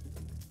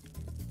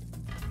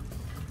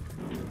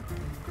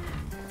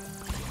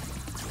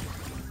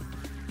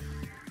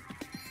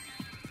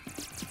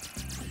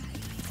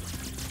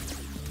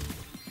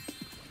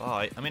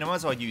 Bye. I mean, I might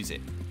as well use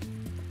it.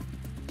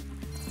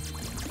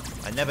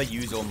 I never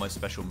use all my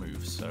special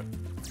moves, so...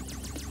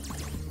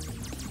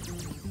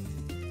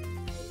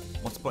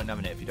 What's the point in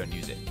having it if you don't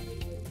use it?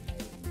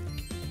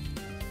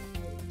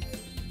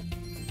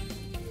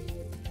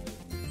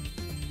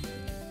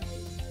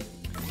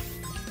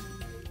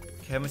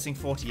 Okay, I'm missing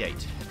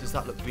 48. Does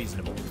that look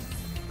reasonable?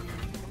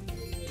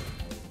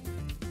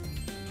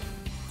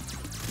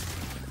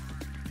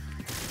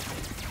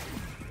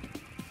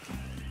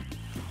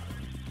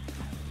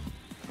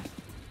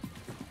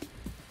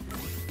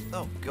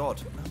 Oh god,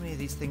 how many of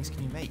these things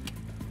can you make?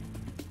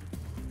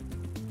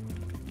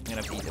 I'm gonna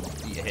have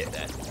to eat a hit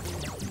there.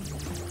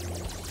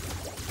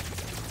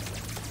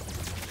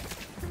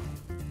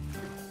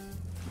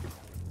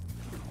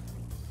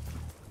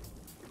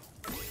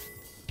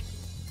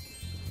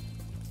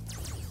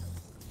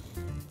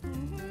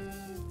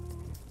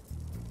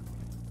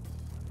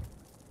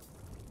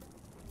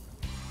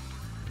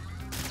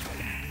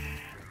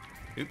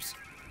 Oops.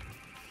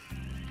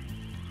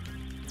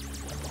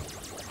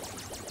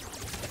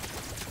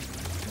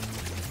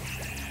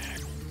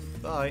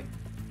 Bye.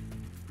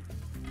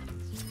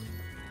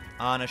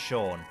 Anna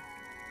Shawn.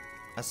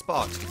 As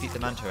Sparks, defeat the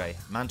Manta Ray.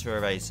 Manta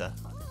Eraser.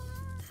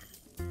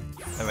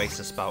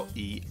 Eraser spelled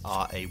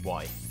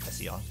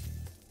E-R-A-Y-S-E-R.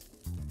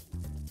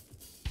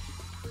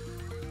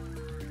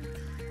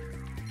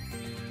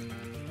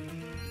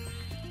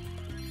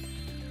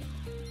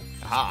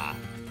 Aha!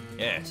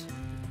 Yes.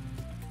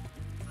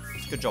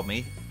 Good job,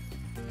 me.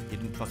 You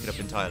didn't fuck it up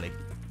entirely.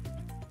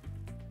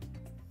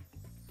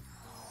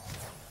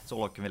 That's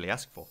all I can really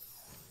ask for.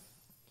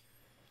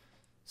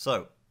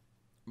 So,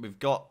 we've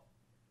got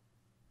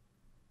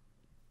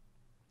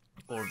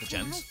all of the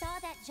gems. When I saw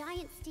that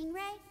giant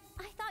stingray,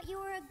 I thought you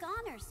were a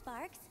goner,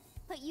 Sparks.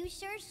 But you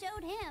sure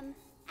showed him.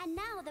 And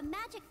now the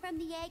magic from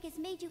the egg has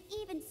made you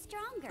even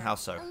stronger. How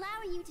so?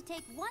 Allowing you to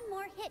take one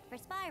more hit for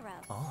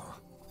Spyro. Oh.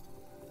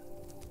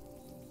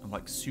 I'm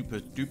like super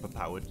duper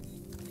powered.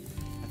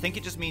 I think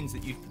it just means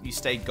that you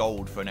stay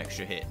gold for an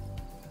extra hit.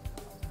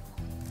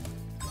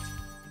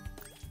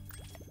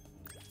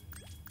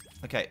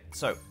 Okay,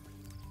 so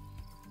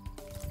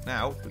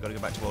now we've got to go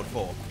back to World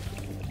 4.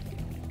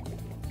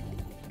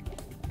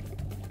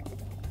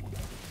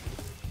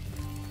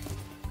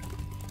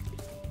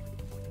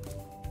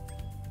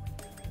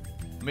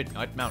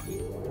 Midnight Mountain.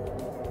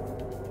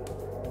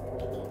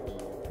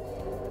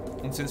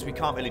 And since we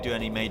can't really do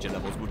any major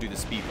levels, we'll do the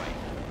Speedway.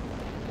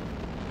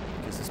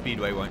 Because the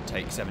Speedway won't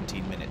take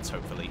 17 minutes,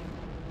 hopefully.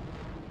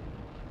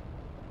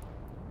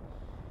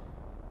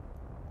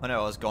 I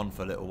know I was gone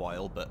for a little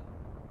while, but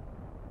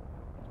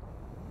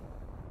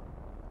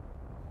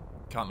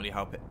can't really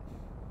help it.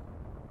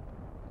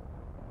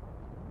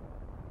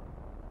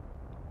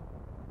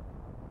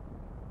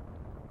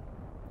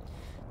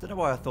 Don't know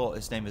why I thought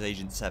his name was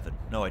Agent 7.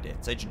 No idea.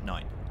 It's Agent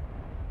 9.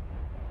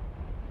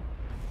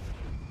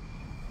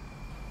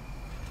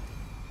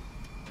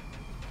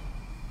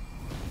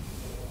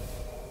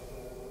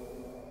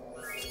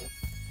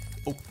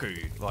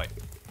 Okay, right.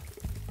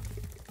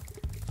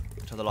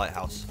 To the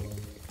lighthouse.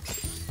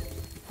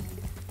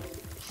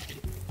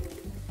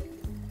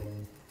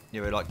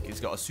 Yeah, like he's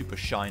got a super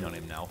shine on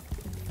him now.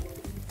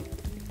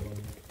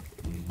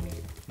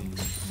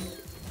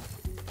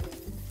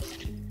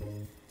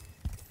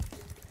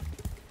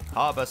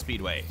 Harbour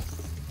Speedway.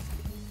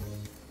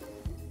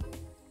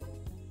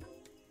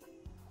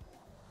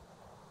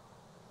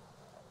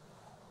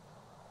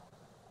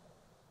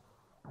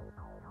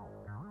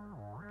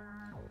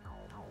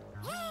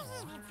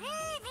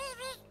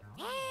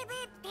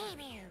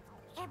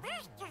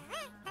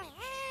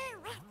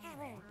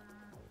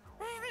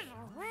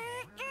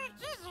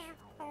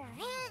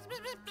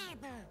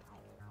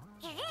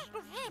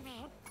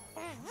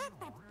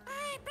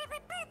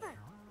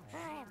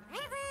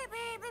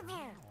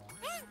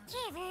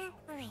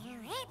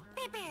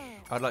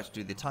 I'd like to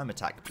do the time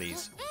attack,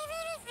 please.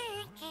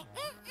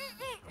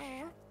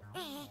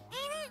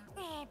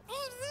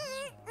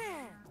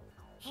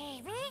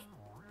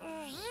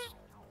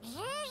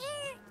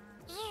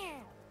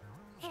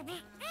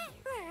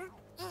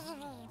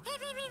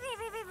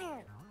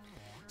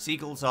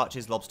 Seagulls,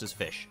 arches, lobsters,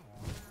 fish.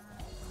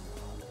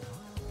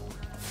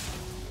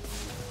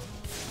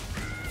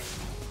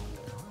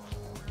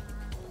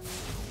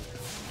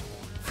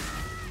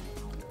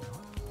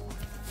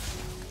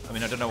 I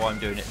mean, I don't know why I'm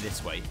doing it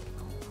this way.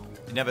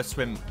 You never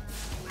swim.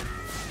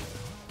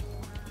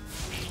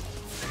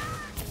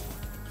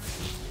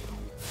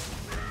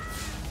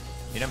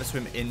 You never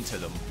swim into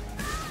them.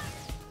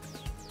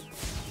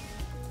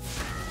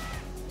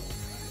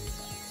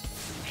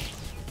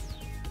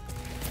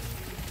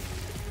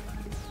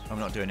 I'm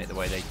not doing it the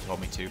way they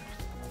told me to.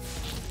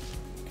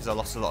 Because I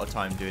lost a lot of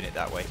time doing it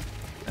that way.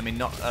 I mean,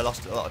 I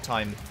lost a lot of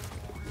time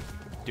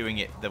doing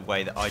it the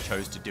way that I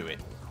chose to do it.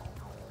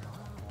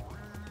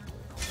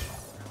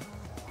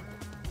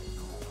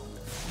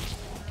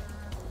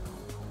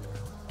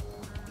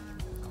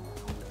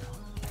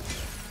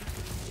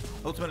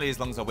 Ultimately, as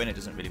long as I win, it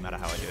doesn't really matter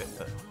how I do it,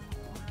 but...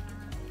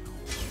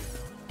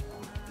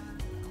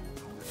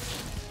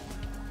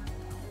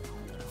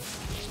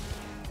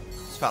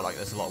 It's felt like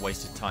there's a lot of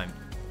wasted time.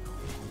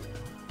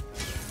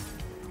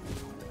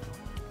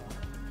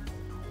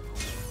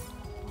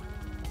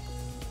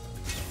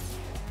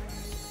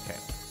 Okay.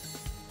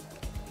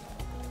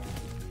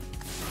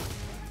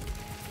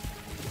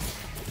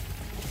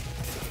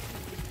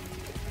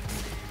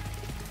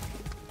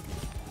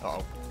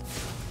 Uh-oh.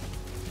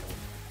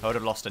 I would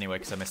have lost anyway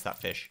because I missed that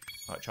fish.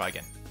 Alright, try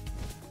again.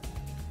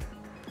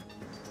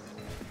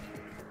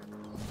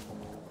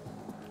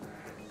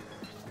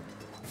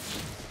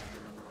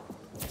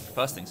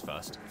 First things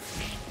first.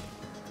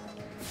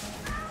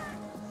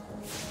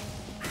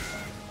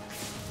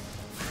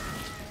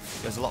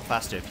 It goes a lot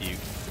faster if you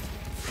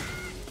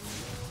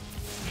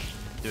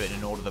do it in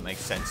an order that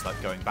makes sense,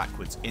 like going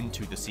backwards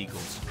into the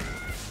seagulls.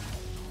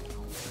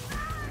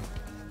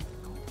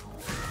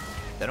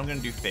 Then I'm going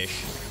to do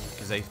fish,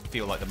 because they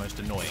feel like the most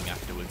annoying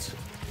afterwards.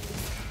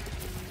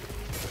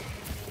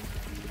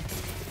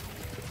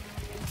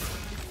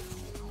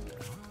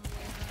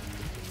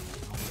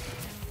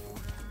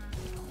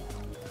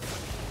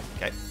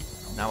 Okay,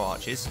 now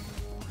arches.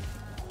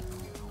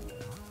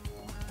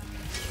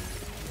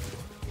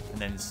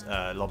 And then it's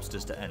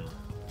lobsters to end.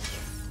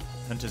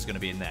 Hunter's going to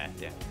be in there,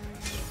 yeah.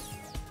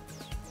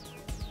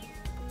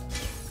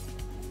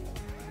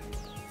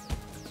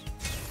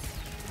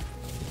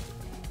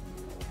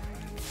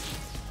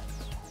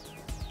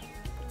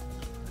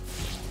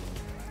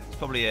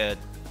 Probably a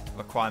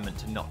requirement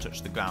to not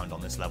touch the ground on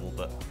this level,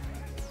 but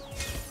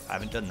I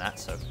haven't done that,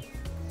 so...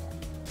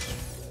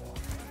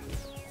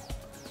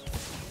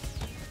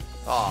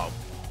 Oh,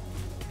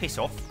 piss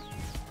off.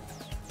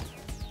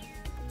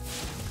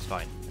 It's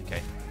fine,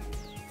 okay.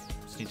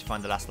 Just need to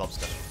find the last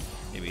lobster.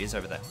 Maybe he is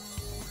over there.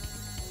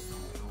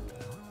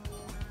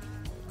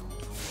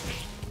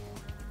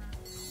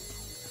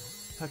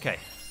 Okay.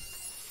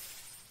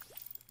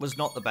 Was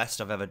not the best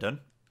I've ever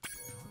done,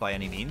 by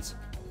any means,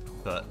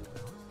 but...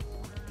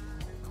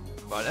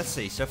 Right, let's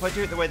see. So if I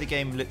do it the way the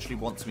game literally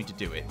wants me to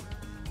do it...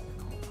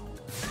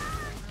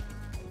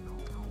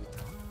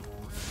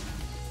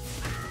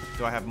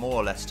 Do I have more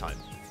or less time?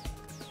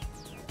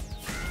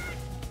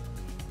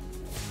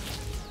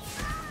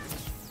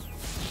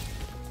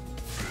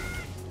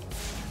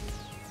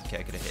 Okay,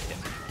 I could have hit him.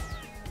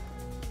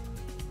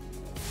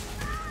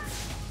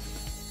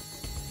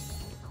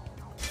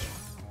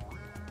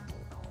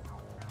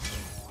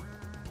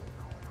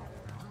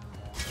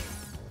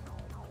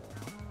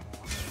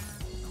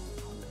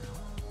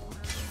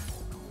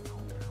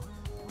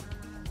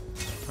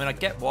 I mean, I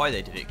get why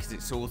they did it, because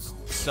it's all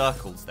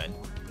circles then.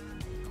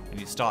 And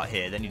you start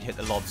here, then you'd hit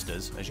the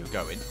lobsters as you're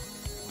going.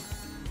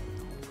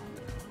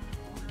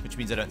 Which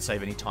means I don't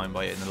save any time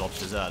by hitting the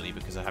lobsters early,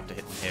 because I have to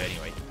hit them here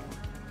anyway.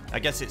 I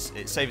guess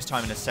it saves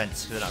time in a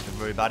sense, because I don't have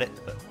to worry about it,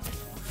 but...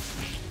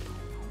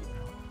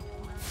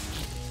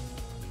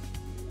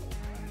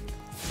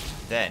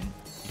 Then,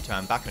 you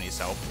turn back on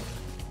yourself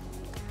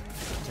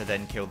to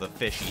then kill the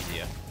fish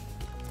easier.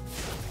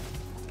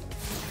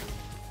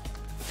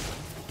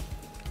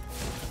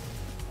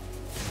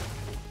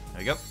 There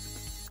we go.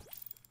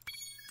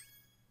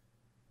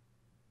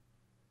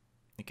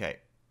 Okay.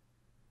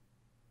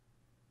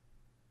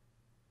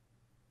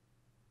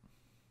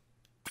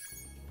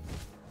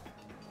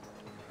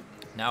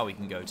 Now we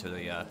can go to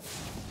the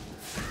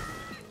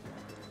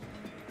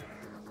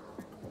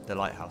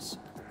lighthouse.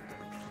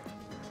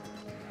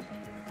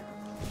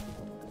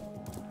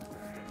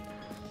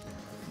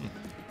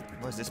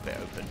 Where's this bit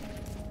open?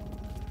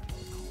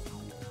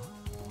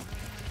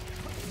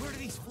 Where do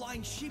these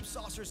flying sheep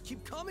saucers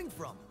keep coming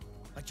from?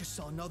 I just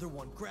saw another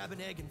one grab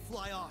an egg and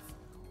fly off.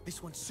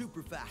 This one's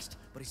super fast,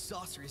 but his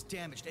saucer is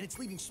damaged and it's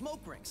leaving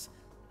smoke rings.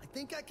 I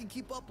think I can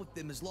keep up with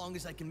them as long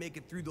as I can make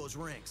it through those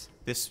rings.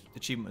 This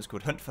achievement was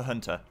called Hunt for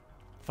Hunter.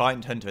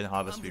 Find Hunter in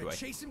Harbour I'm Speedway. gonna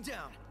chase him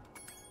down.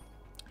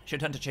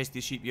 Should Hunter chase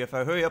the sheep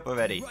UFO? Hurry up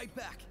already. Be right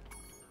back.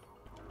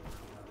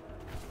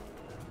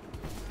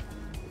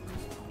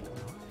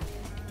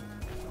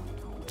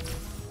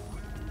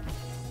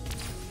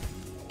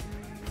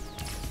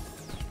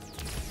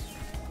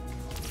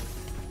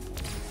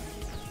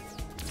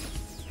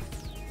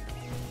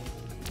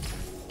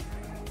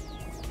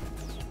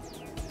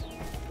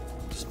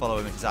 Just follow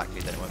him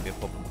exactly, then it won't be a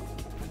problem.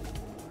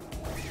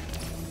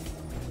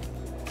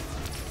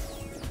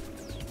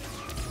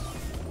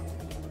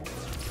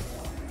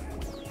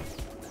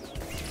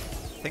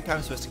 I think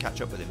I'm supposed to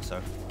catch up with him,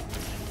 so...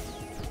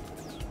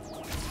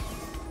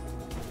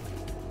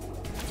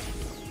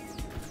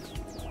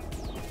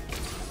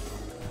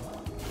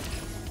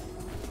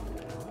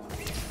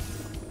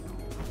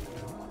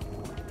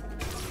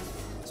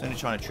 It's only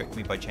trying to trick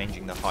me by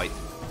changing the height.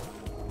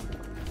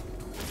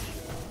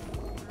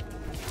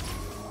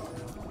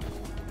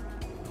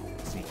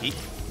 Sneaky.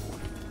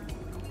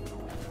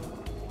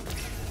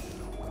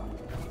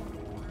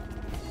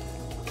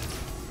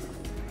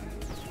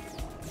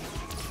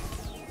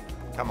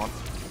 Come on,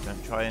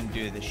 don't try and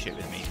do this shit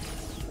with me.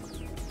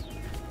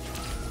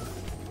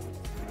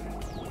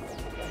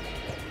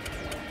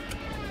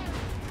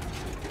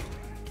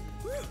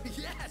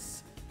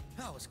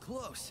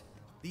 close.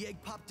 The egg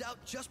popped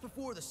out just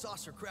before the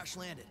saucer crash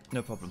landed.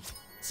 No problem.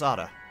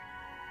 Sada.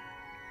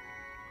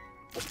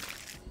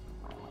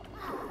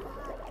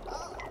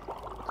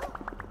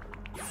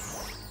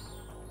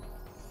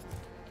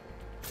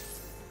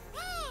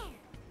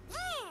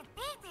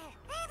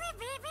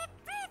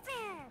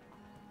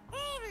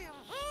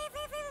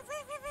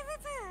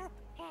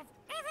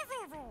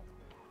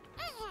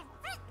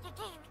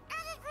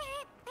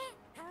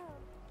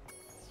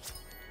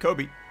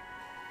 Kobe.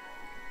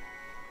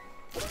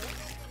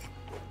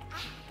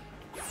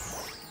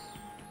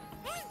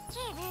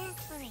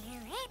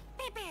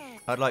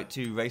 I'd like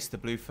to race the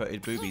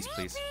blue-footed boobies,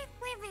 please.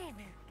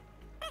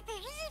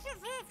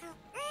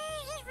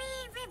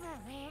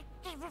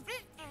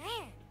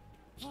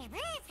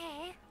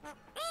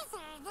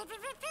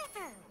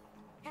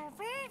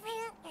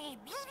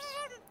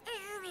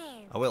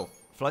 I will.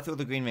 Fly through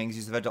the green rings,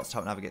 use the red dots to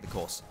help navigate the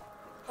course.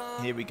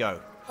 Here we go.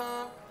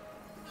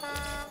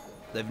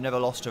 They've never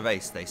lost a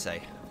race, they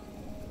say.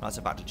 That's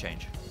about to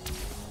change.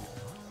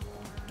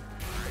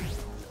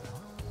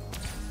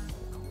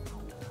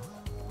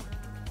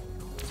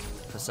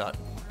 For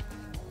certain.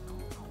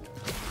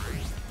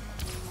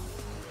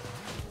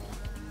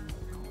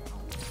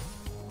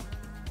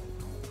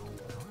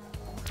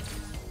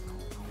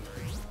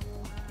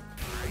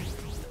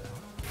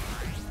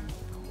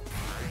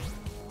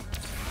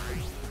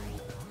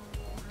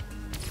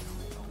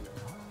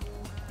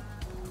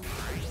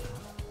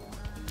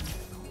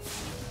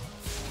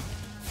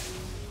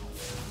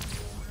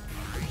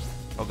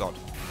 Oh god.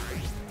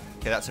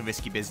 Okay, that's a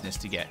risky business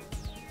to get.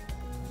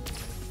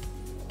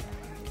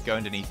 Go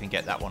underneath and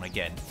get that one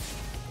again.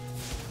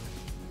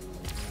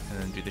 And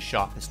then do the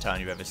sharpest turn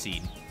you've ever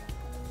seen.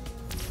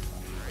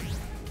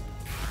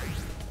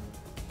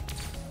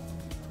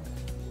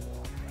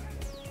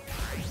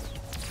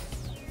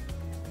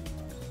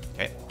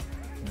 Okay,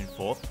 I'm in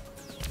fourth.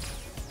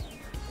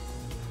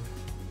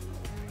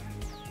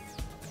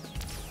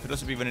 Could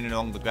also be running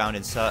along the ground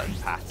in certain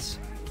paths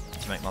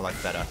to make my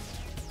life better.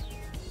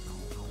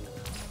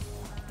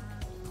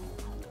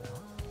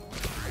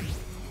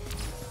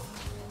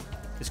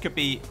 This could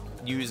be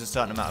use a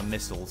certain amount of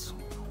missiles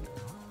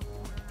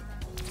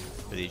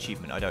for the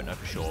achievement. I don't know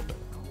for sure, but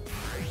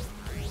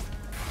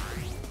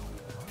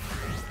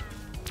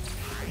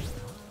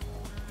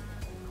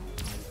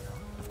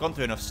I've gone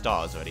through enough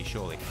stars already,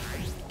 surely.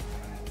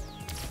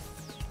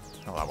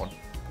 Not that one.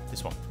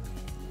 This one.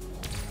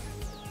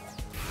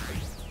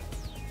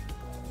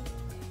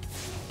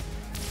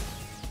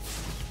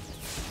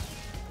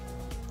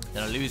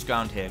 Then I lose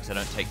ground here because I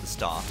don't take the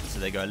star, so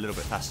they go a little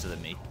bit faster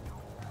than me.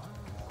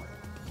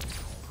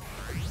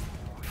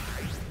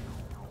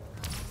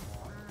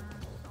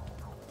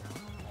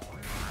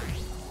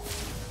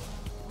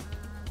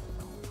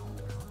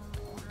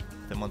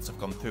 Then once I've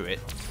gone through it,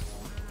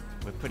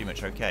 we're pretty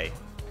much okay.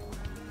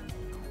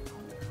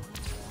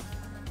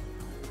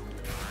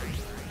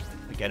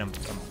 Again, I'm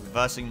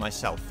reversing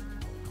myself.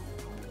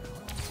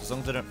 So as long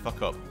as I don't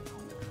fuck up,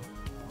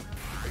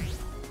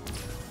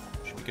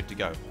 should be good to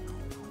go.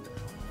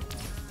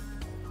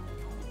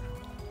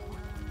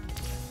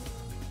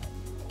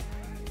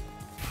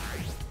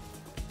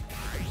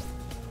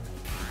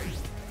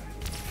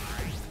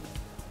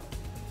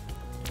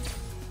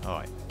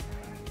 Alright.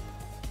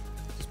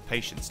 Just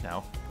patience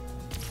now.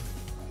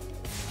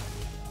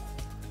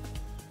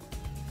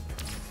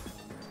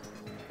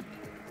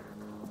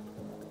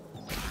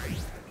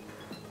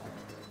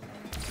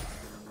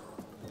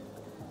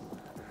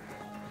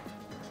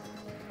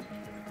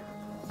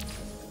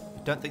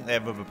 I don't think they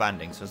have rubber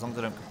banding, so as long as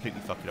I don't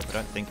completely fuck it up, I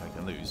don't think I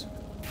can lose.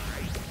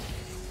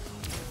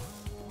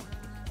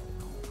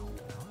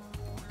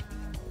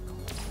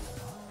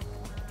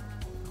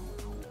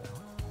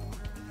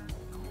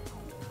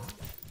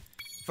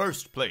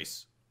 First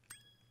place.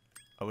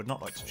 I would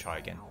not like to try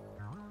again.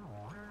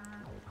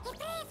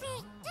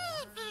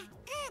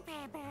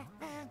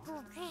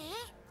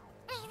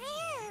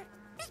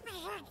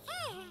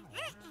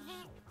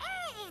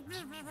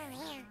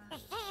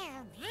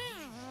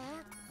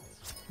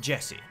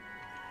 Jesse.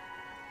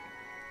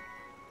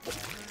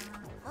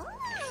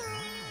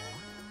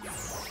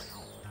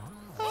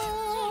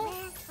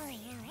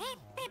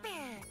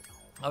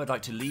 I would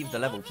like to leave the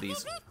level,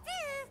 please.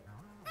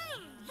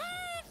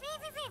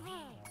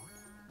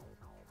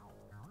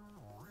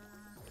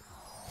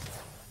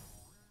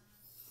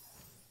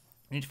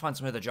 We need to find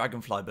some other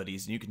dragonfly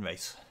buddies and you can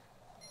race.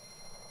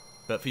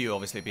 But for you,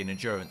 obviously, it'd be an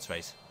endurance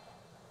race.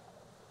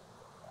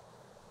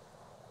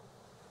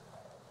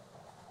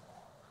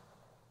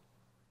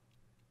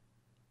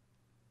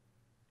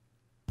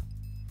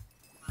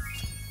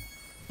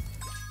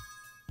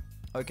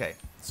 Okay,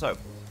 so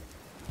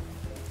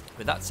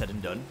with that said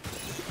and done,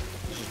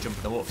 let's just jump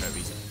in the water for no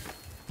reason.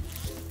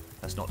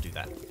 Let's not do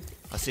that.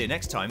 I'll see you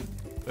next time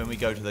when we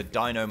go to the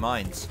Dino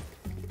Mines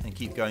and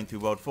keep going through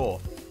World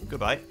 4.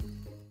 Goodbye.